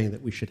not saying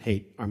that we should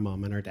hate our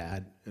mom and our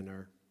dad and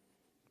our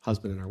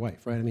husband and our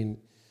wife, right?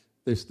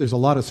 There's a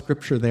lot of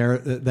scripture there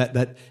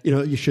that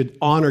you should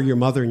honor your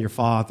mother and your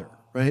father,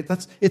 right?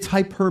 It's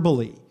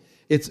hyperbole.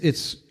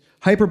 It's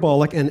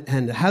hyperbolic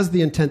and has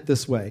the intent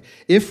this way.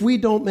 If we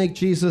don't make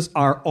Jesus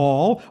our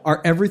all, our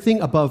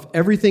everything above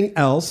everything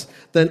else,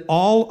 then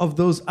all of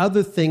those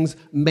other things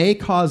may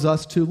cause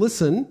us to,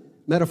 listen,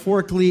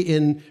 metaphorically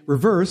in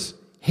reverse,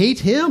 hate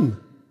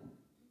him.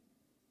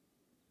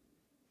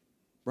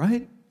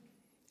 Right?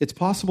 It's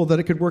possible that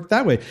it could work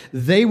that way.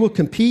 They will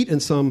compete in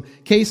some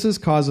cases,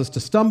 cause us to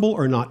stumble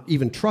or not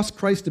even trust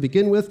Christ to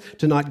begin with,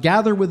 to not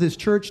gather with his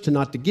church, to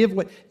not to give.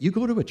 What you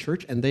go to a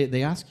church and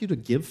they ask you to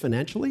give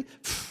financially?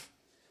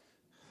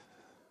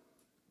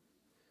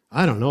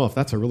 I don't know if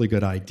that's a really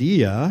good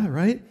idea,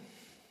 right?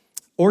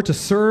 Or to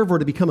serve or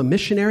to become a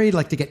missionary,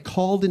 like to get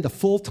called into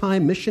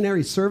full-time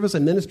missionary service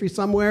and ministry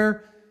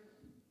somewhere.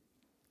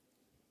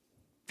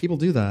 People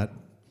do that.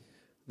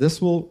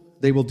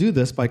 They will do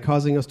this by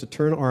causing us to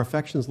turn our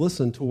affections,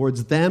 listen,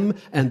 towards them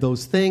and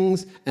those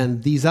things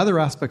and these other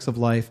aspects of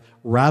life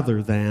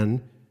rather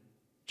than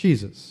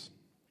Jesus.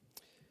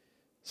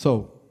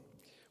 So,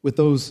 with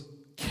those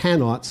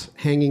cannots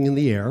hanging in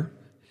the air,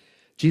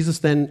 Jesus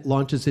then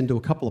launches into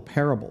a couple of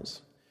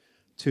parables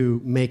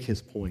to make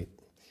his point.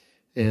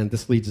 And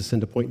this leads us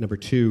into point number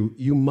 2.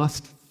 You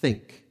must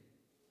think.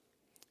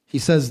 He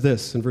says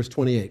this in verse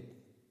 28.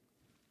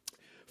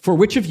 For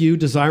which of you,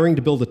 desiring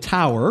to build a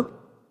tower,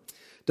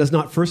 does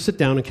not first sit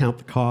down and count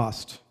the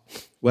cost,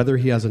 whether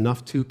he has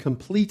enough to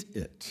complete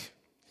it?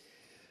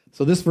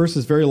 So this verse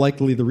is very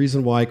likely the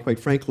reason why, quite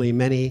frankly,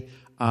 many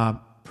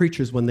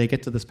preachers, when they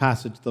get to this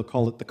passage, they'll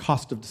call it the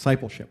cost of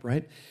discipleship,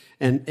 right?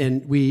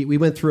 And we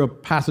went through a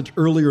passage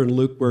earlier in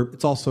Luke where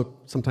it's also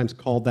sometimes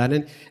called that.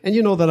 And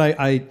you know that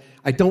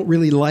I don't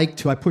really like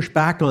to, I push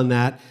back on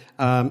that.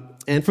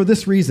 And for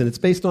this reason, it's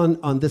based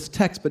on this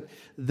text, but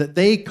that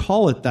they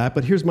call it that.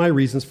 But here's my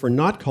reasons for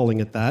not calling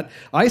it that.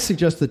 I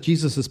suggest that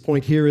Jesus'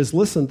 point here is,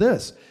 listen,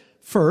 this.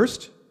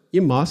 First,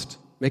 you must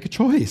make a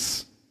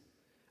choice.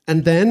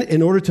 And then,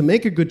 in order to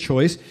make a good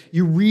choice,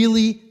 you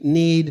really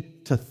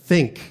need to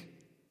think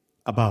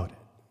about it.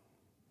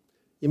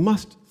 You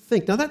must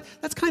think. Now,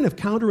 that's kind of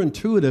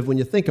counterintuitive when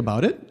you think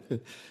about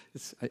it.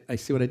 I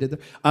see what I did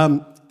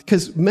there.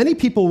 Because many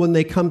people, when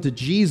they come to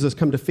Jesus,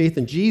 come to faith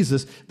in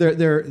Jesus,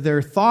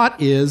 their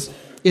thought is,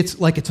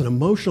 it's like it's an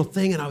emotional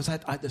thing, and I was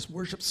at this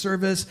worship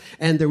service,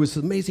 and there was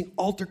an amazing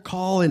altar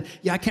call, and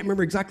I can't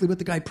remember exactly what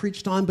the guy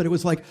preached on, but it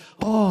was like,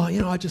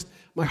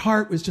 my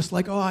heart was just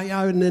like, oh,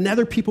 yeah, and then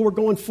other people were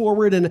going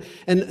forward,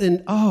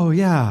 and oh,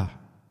 yeah.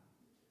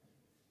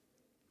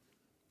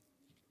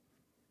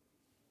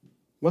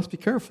 Must be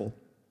careful.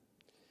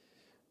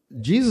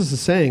 Jesus is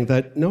saying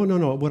that, no,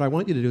 what I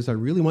want you to do is I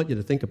really want you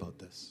to think about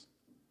this.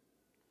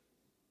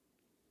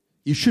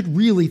 You should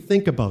really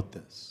think about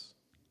this.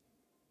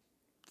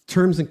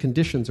 Terms and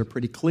conditions are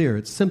pretty clear.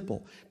 It's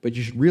simple, but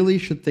you really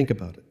should think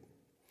about it.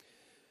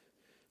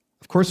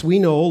 Of course, we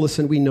know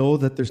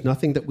that there's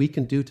nothing that we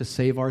can do to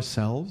save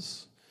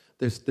ourselves.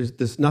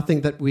 There's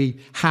nothing that we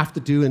have to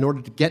do in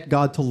order to get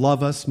God to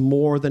love us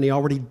more than he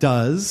already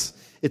does.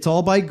 It's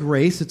all by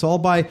grace. It's all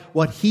by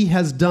what he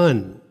has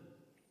done.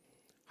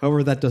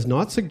 However, that does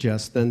not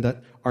suggest then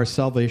that our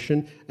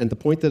salvation, and the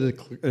point that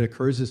it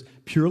occurs is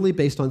purely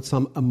based on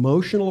some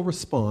emotional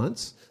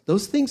response.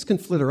 Those things can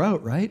flitter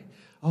out, right?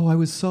 Oh, I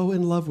was so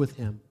in love with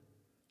him.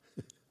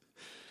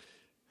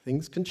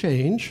 Things can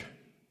change.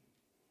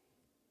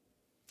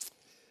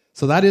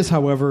 So that is,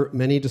 however,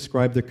 many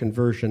describe their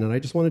conversion. And I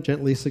just want to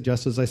gently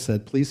suggest, as I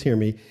said, please hear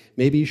me,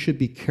 maybe you should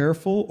be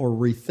careful or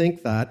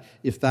rethink that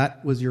if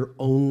that was your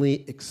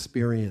only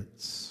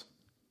experience.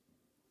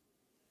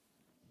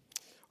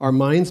 Our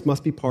minds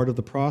must be part of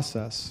the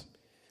process,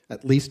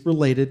 at least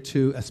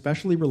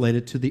especially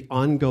related to the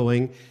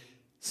ongoing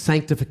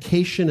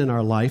sanctification in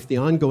our life, the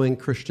ongoing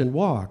Christian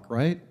walk,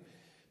 right?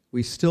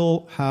 We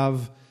still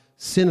have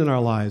sin in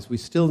our lives. We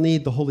still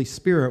need the Holy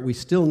Spirit. We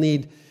still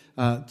need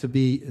to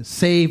be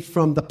saved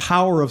from the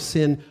power of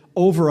sin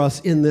over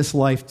us in this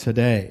life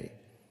today.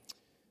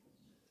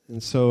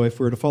 And so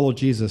if we're to follow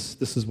Jesus,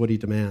 this is what he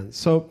demands.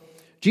 So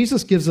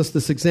Jesus gives us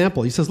this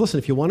example. He says, listen,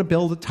 if you want to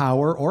build a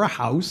tower or a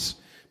house,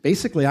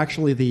 basically,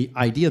 actually, the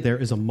idea there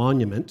is a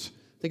monument.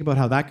 Think about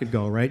how that could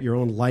go, right? Your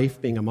own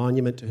life being a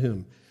monument to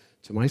whom?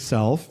 To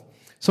myself.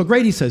 So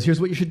great, he says, here's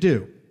what you should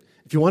do.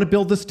 If you want to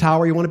build this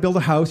tower, you want to build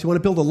a house, you want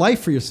to build a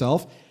life for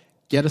yourself,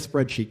 get a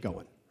spreadsheet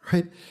going,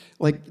 right?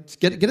 Like,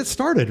 get it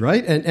started,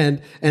 right?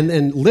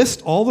 And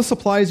list all the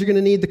supplies you're going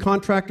to need, the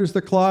contractors,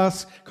 the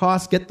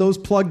costs, get those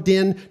plugged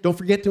in. Don't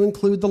forget to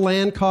include the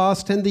land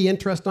cost and the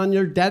interest on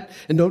your debt.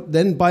 And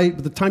then by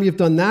the time you've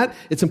done that,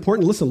 it's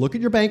important to listen, look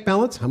at your bank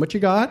balance, how much you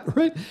got,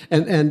 right?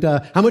 And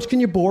how much can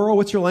you borrow?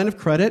 What's your line of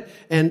credit?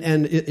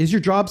 And is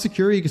your job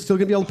secure? Are you still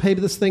going to be able to pay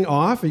this thing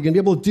off? Are you going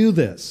to be able to do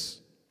this?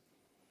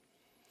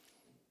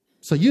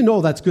 So you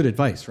know that's good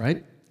advice,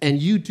 right?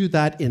 And you do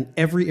that in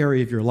every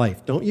area of your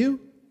life, don't you?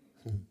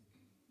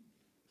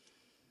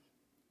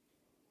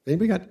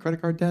 Anybody got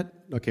credit card debt?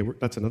 Okay,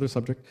 that's another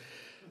subject.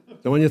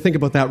 Don't want you to think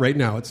about that right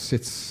now.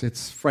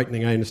 It's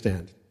frightening, I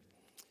understand.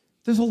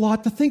 There's a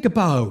lot to think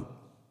about.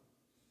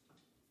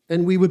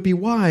 And we would be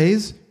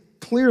wise,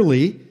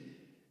 clearly,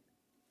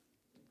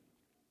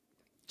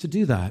 to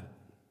do that.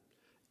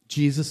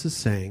 Jesus is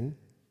saying,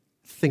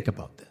 think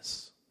about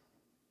this.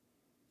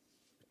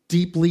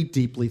 Deeply,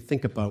 deeply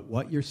think about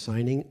what you're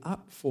signing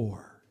up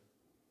for.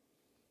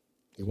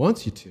 He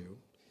wants you to.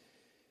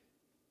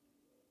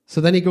 So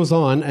then he goes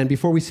on, and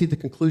before we see the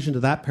conclusion to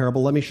that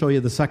parable, let me show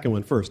you the second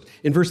one first.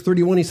 In verse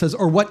 31, he says,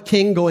 or what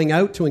king going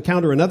out to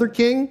encounter another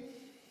king,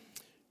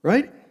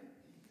 right?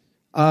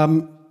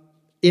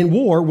 In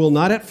war will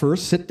not at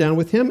first sit down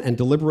with him and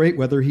deliberate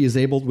whether he is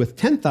able with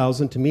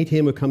 10,000 to meet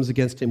him who comes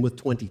against him with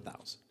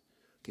 20,000.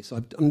 Okay,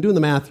 so I'm doing the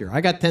math here.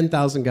 I got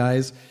 10,000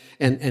 guys,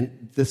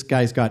 and this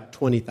guy's got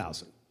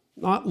 20,000.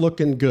 Not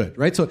looking good,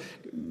 right? So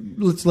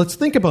let's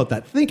think about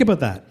that. Think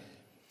about that.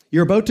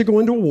 You're about to go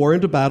into a war,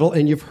 into battle,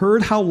 and you've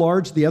heard how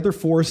large the other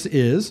force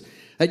is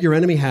that your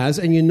enemy has,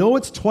 and you know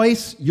it's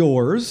twice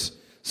yours,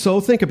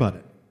 so think about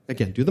it.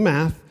 Again, do the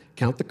math,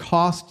 count the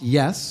cost,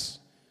 yes.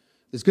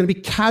 There's going to be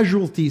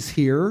casualties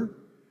here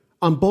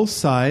on both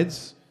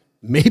sides,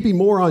 maybe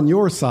more on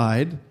your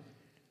side.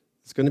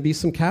 There's going to be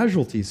some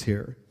casualties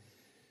here.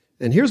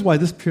 And here's why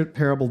this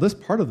parable, this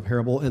part of the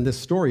parable and this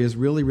story is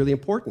really, really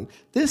important.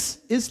 This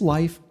is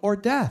life or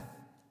death,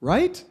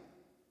 right?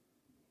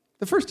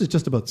 The first is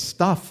just about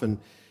stuff and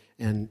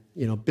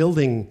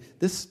building.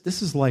 This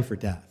is life or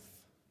death.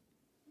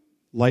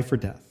 Life or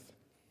death.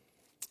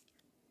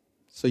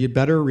 So you'd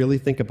better really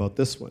think about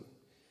this one.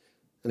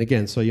 And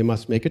again, so you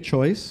must make a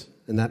choice,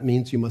 and that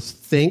means you must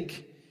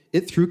think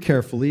it through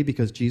carefully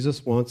because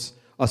Jesus wants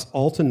us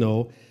all to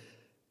know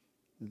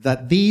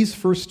that these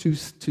first two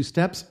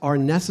steps are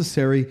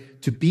necessary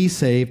to be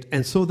saved,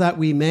 and so that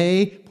we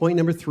may, point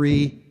number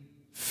 3,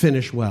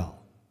 finish well.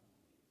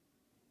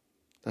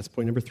 That's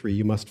point number 3.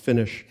 You must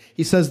finish.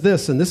 He says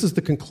this, and this is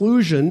the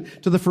conclusion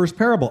to the first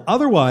parable.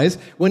 Otherwise,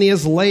 when he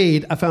has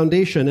laid a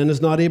foundation and is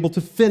not able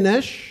to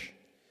finish,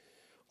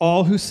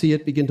 all who see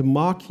it begin to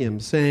mock him,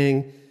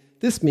 saying,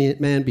 this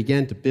man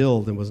began to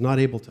build and was not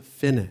able to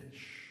finish.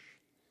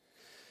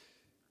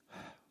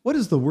 What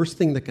is the worst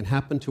thing that can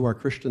happen to our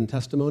Christian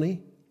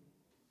testimony?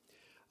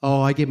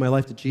 Oh, I gave my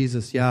life to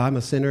Jesus. Yeah, I'm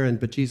a sinner,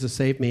 but Jesus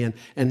saved me,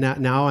 and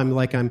now I'm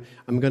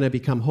going to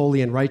become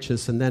holy and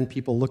righteous, and then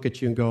people look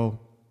at you and go,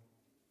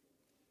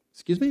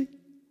 excuse me?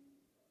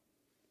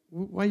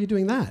 Why are you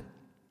doing that?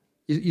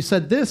 You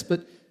said this,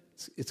 but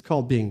it's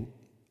called being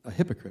a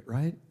hypocrite,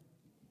 right?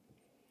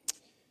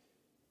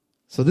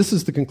 So this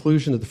is the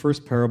conclusion of the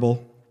first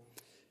parable.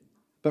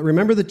 But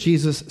remember that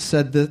Jesus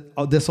said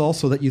this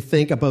also, that you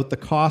think about the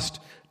cost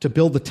to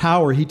build the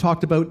tower. He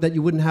talked about that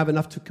you wouldn't have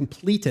enough to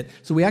complete it.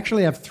 So we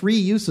actually have 3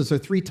 uses or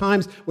 3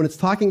 times when it's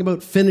talking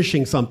about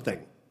finishing something.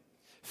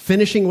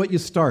 Finishing what you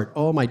start.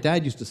 Oh, my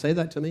dad used to say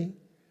that to me.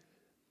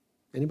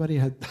 Anybody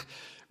had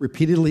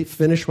repeatedly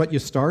finish what you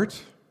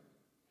start?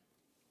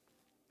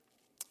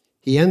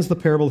 He ends the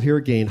parable here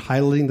again,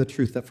 highlighting the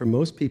truth that for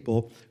most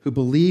people who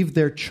believe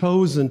they're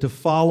chosen to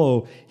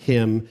follow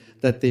him,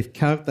 that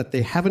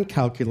they haven't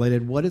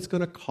calculated what it's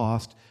going to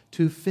cost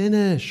to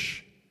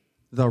finish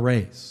the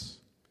race,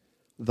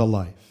 the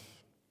life.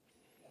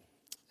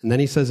 And then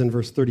he says in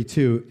verse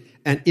 32,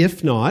 and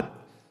if not,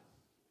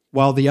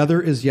 while the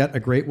other is yet a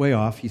great way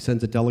off, he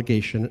sends a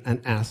delegation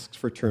and asks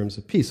for terms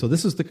of peace. So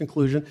this is the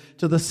conclusion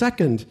to the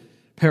second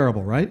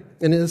parable, right?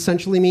 And it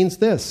essentially means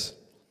this.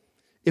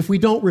 If we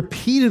don't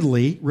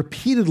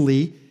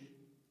repeatedly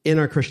in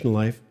our Christian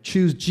life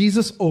choose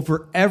Jesus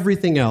over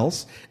everything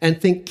else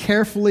and think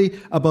carefully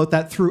about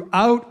that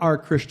throughout our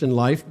Christian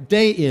life,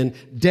 day in,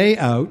 day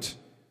out,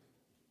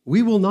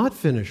 we will not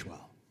finish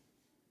well.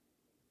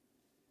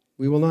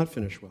 We will not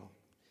finish well.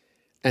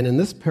 And in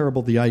this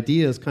parable, the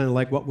idea is kind of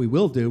like what we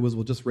will do is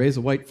we'll just raise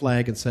a white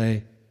flag and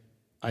say,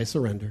 I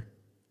surrender.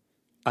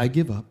 I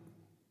give up.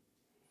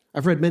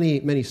 I've read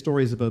many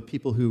stories about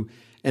people who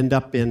end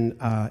up in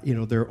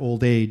their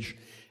old age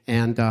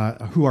and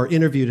who are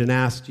interviewed and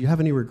asked, do you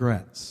have any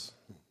regrets?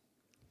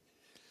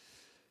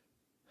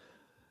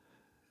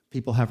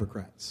 People have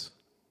regrets.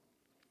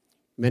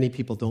 Many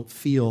people don't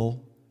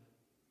feel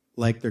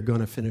like they're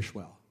going to finish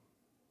well.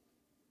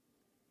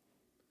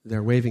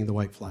 They're waving the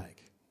white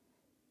flag.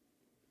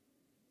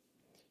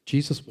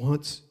 Jesus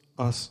wants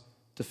us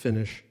to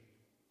finish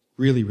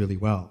really, really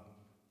well.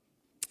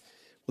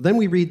 Well, then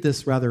we read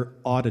this rather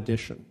odd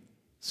addition,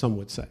 some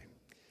would say.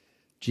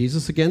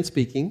 Jesus again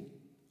speaking,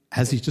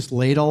 as he's just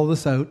laid all of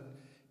this out,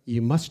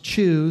 you must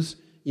choose,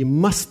 you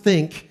must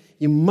think,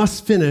 you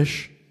must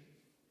finish.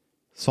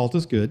 Salt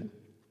is good,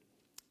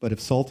 but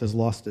if salt has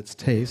lost its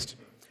taste,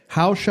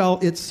 how shall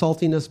its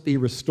saltiness be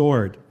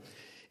restored?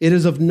 It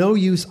is of no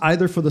use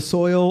either for the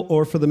soil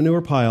or for the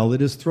manure pile.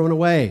 It is thrown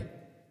away.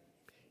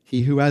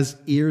 He who has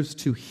ears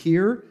to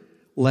hear,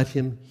 let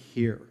him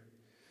hear.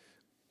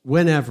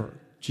 Whenever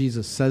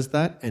Jesus says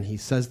that, and he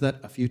says that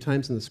a few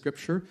times in the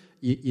scripture,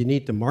 you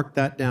need to mark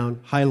that down,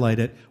 highlight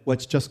it.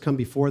 What's just come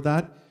before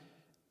that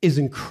is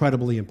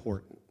incredibly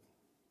important.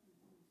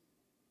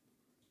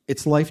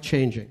 It's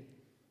life-changing.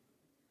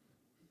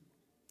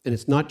 And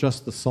it's not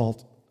just the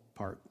salt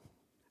part.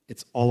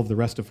 It's all of the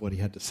rest of what he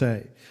had to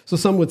say. So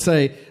some would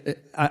say,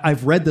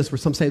 I've read this where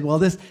some say,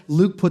 well,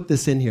 Luke put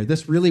this in here.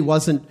 This really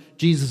wasn't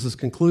Jesus'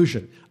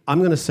 conclusion. I'm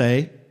going to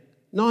say,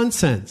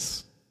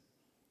 nonsense.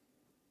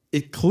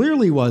 It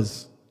clearly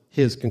was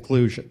his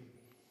conclusion.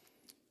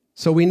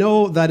 So we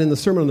know that in the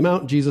Sermon on the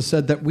Mount, Jesus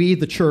said that we,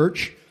 the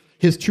church,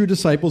 his true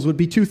disciples, would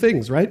be 2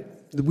 things, right?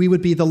 We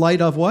would be the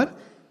light of what?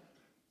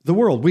 The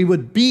world. We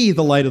would be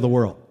the light of the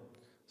world.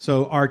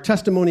 So our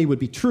testimony would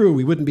be true.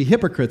 We wouldn't be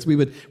hypocrites. We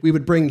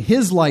would bring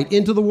his light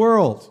into the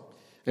world.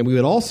 And we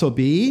would also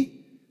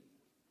be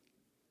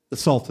the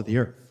salt of the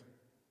earth.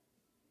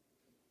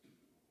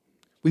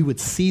 We would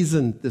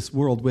season this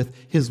world with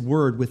his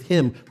word, with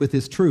him, with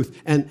his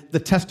truth, and the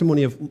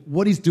testimony of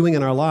what he's doing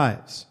in our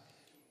lives.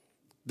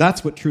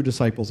 That's what true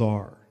disciples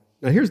are.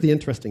 Now, here's the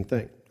interesting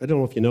thing. I don't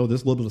know if you know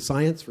this, a little bit of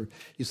science for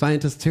you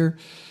scientists here.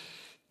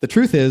 The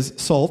truth is,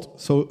 salt,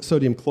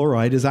 sodium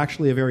chloride, is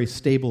actually a very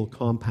stable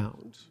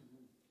compound.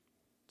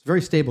 It's a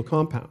very stable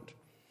compound.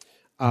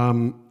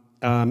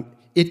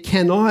 It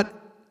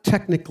cannot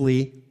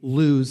technically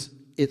lose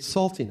its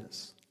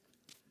saltiness.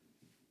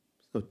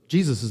 So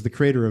Jesus is the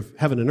creator of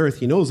heaven and earth.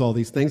 He knows all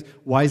these things.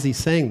 Why is he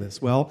saying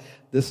this? Well,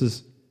 this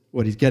is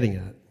what he's getting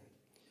at.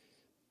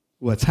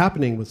 What's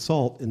happening with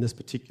salt in this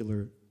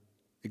particular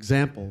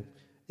example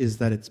is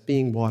that it's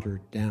being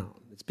watered down.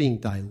 It's being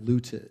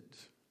diluted.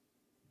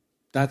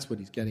 That's what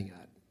he's getting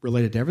at,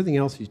 related to everything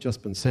else he's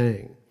just been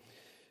saying.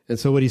 And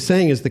so what he's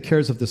saying is the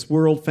cares of this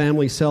world,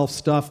 family, self,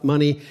 stuff,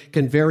 money,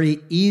 can very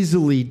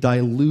easily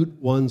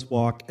dilute one's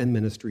walk and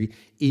ministry,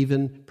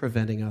 even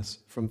preventing us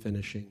from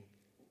finishing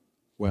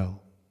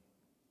well.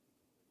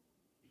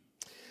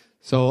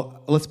 So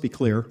let's be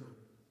clear.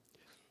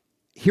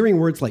 Hearing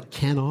words like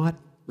cannot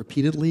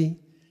repeatedly,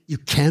 you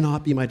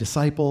cannot be my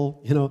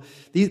disciple,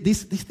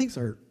 these things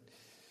are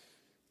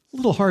a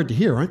little hard to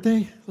hear, aren't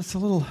they? It's a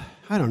little,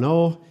 I don't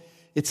know.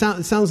 It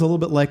sounds a little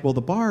bit like, well,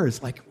 the bar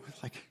is like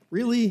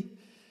really?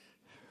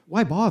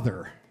 Why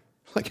bother?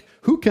 Like,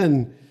 who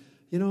can,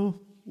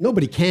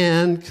 nobody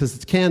can, because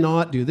it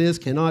cannot do this,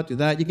 cannot do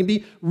that. You can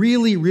be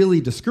really,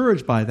 really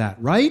discouraged by that,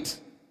 right?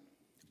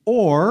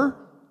 Or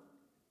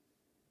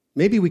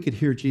maybe we could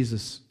hear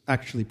Jesus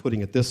actually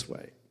putting it this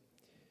way.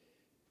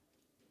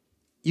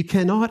 You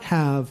cannot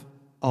have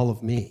all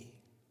of me.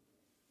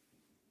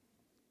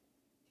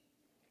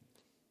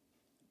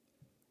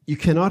 You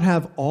cannot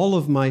have all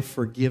of my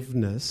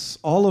forgiveness,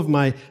 all of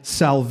my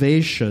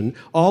salvation,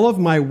 all of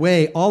my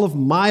way, all of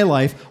my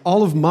life,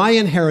 all of my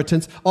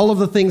inheritance, all of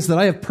the things that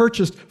I have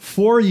purchased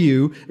for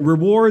you,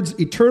 rewards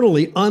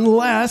eternally,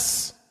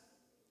 unless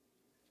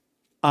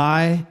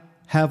I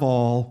have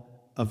all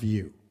of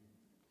you.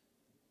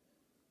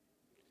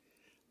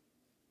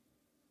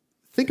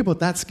 Think about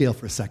that scale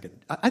for a second.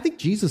 I think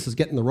Jesus is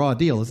getting the raw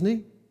deal, isn't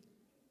he?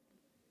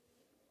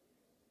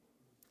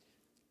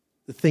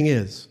 The thing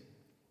is,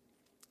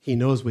 he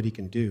knows what he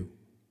can do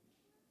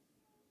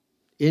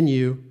in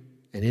you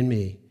and in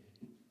me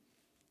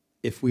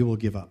if we will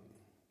give up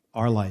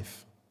our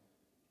life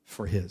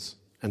for his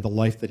and the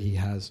life that he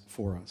has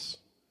for us.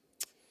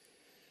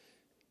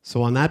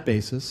 So on that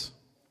basis,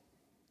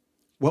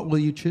 what will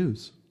you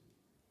choose?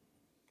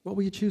 What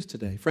will you choose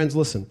today? Friends,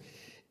 listen.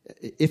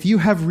 If you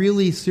have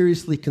really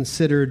seriously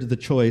considered the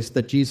choice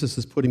that Jesus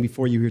is putting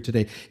before you here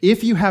today,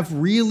 if you have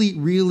really,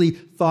 really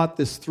thought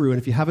this through, and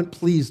if you haven't,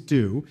 please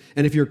do,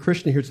 and if you're a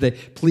Christian here today,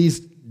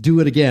 please do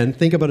it again,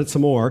 think about it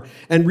some more,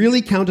 and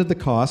really counted the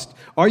cost,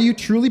 are you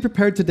truly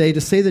prepared today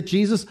to say that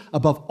Jesus,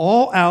 above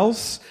all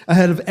else,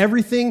 ahead of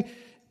everything,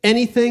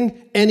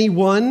 anything,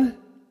 anyone,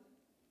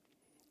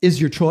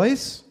 is your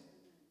choice?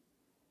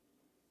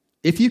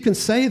 If you can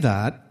say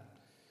that,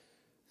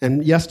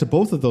 and yes to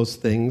both of those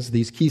things,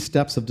 these key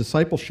steps of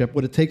discipleship,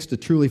 what it takes to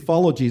truly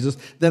follow Jesus,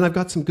 then I've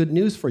got some good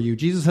news for you.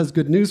 Jesus has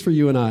good news for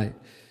you and I.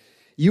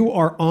 You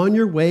are on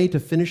your way to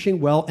finishing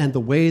well and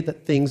the way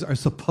that things are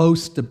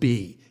supposed to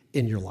be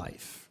in your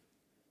life.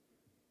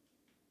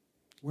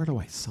 Where do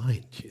I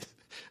sign?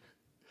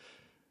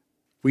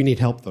 We need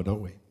help, though,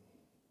 don't we?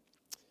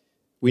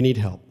 We need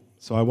help.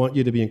 So I want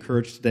you to be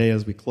encouraged today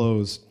as we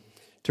close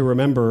to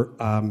remember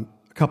a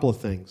couple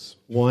of things.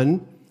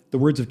 One, the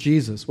words of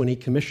Jesus when he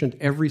commissioned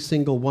every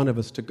single one of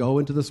us to go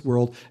into this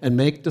world and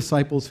make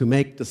disciples who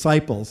make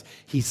disciples.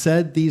 He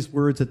said these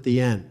words at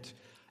the end,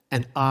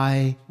 and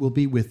I will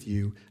be with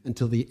you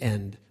until the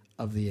end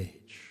of the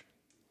age.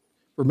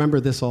 Remember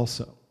this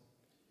also.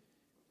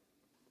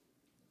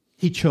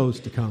 He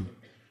chose to come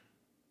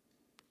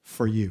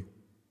for you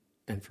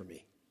and for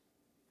me.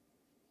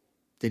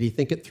 Did he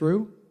think it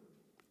through?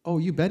 Oh,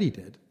 you bet he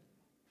did.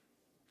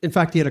 In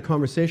fact, he had a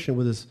conversation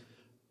with his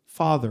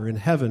Father in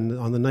heaven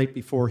on the night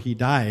before he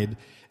died,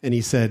 and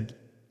he said,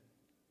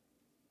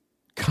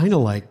 kind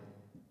of like,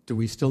 do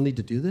we still need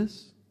to do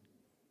this?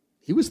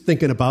 He was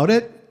thinking about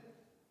it.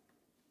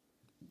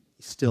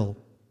 He still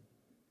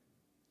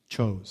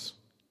chose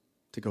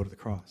to go to the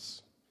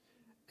cross.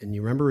 And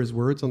you remember his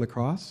words on the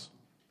cross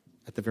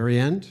at the very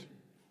end?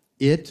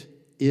 It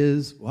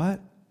is what?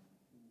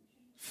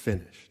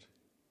 Finished.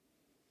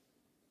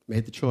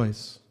 Made the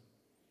choice.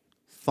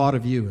 Thought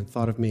of you and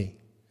thought of me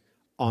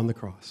on the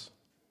cross.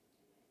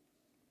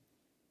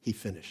 He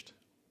finished.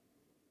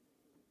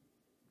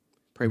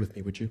 Pray with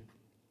me, would you?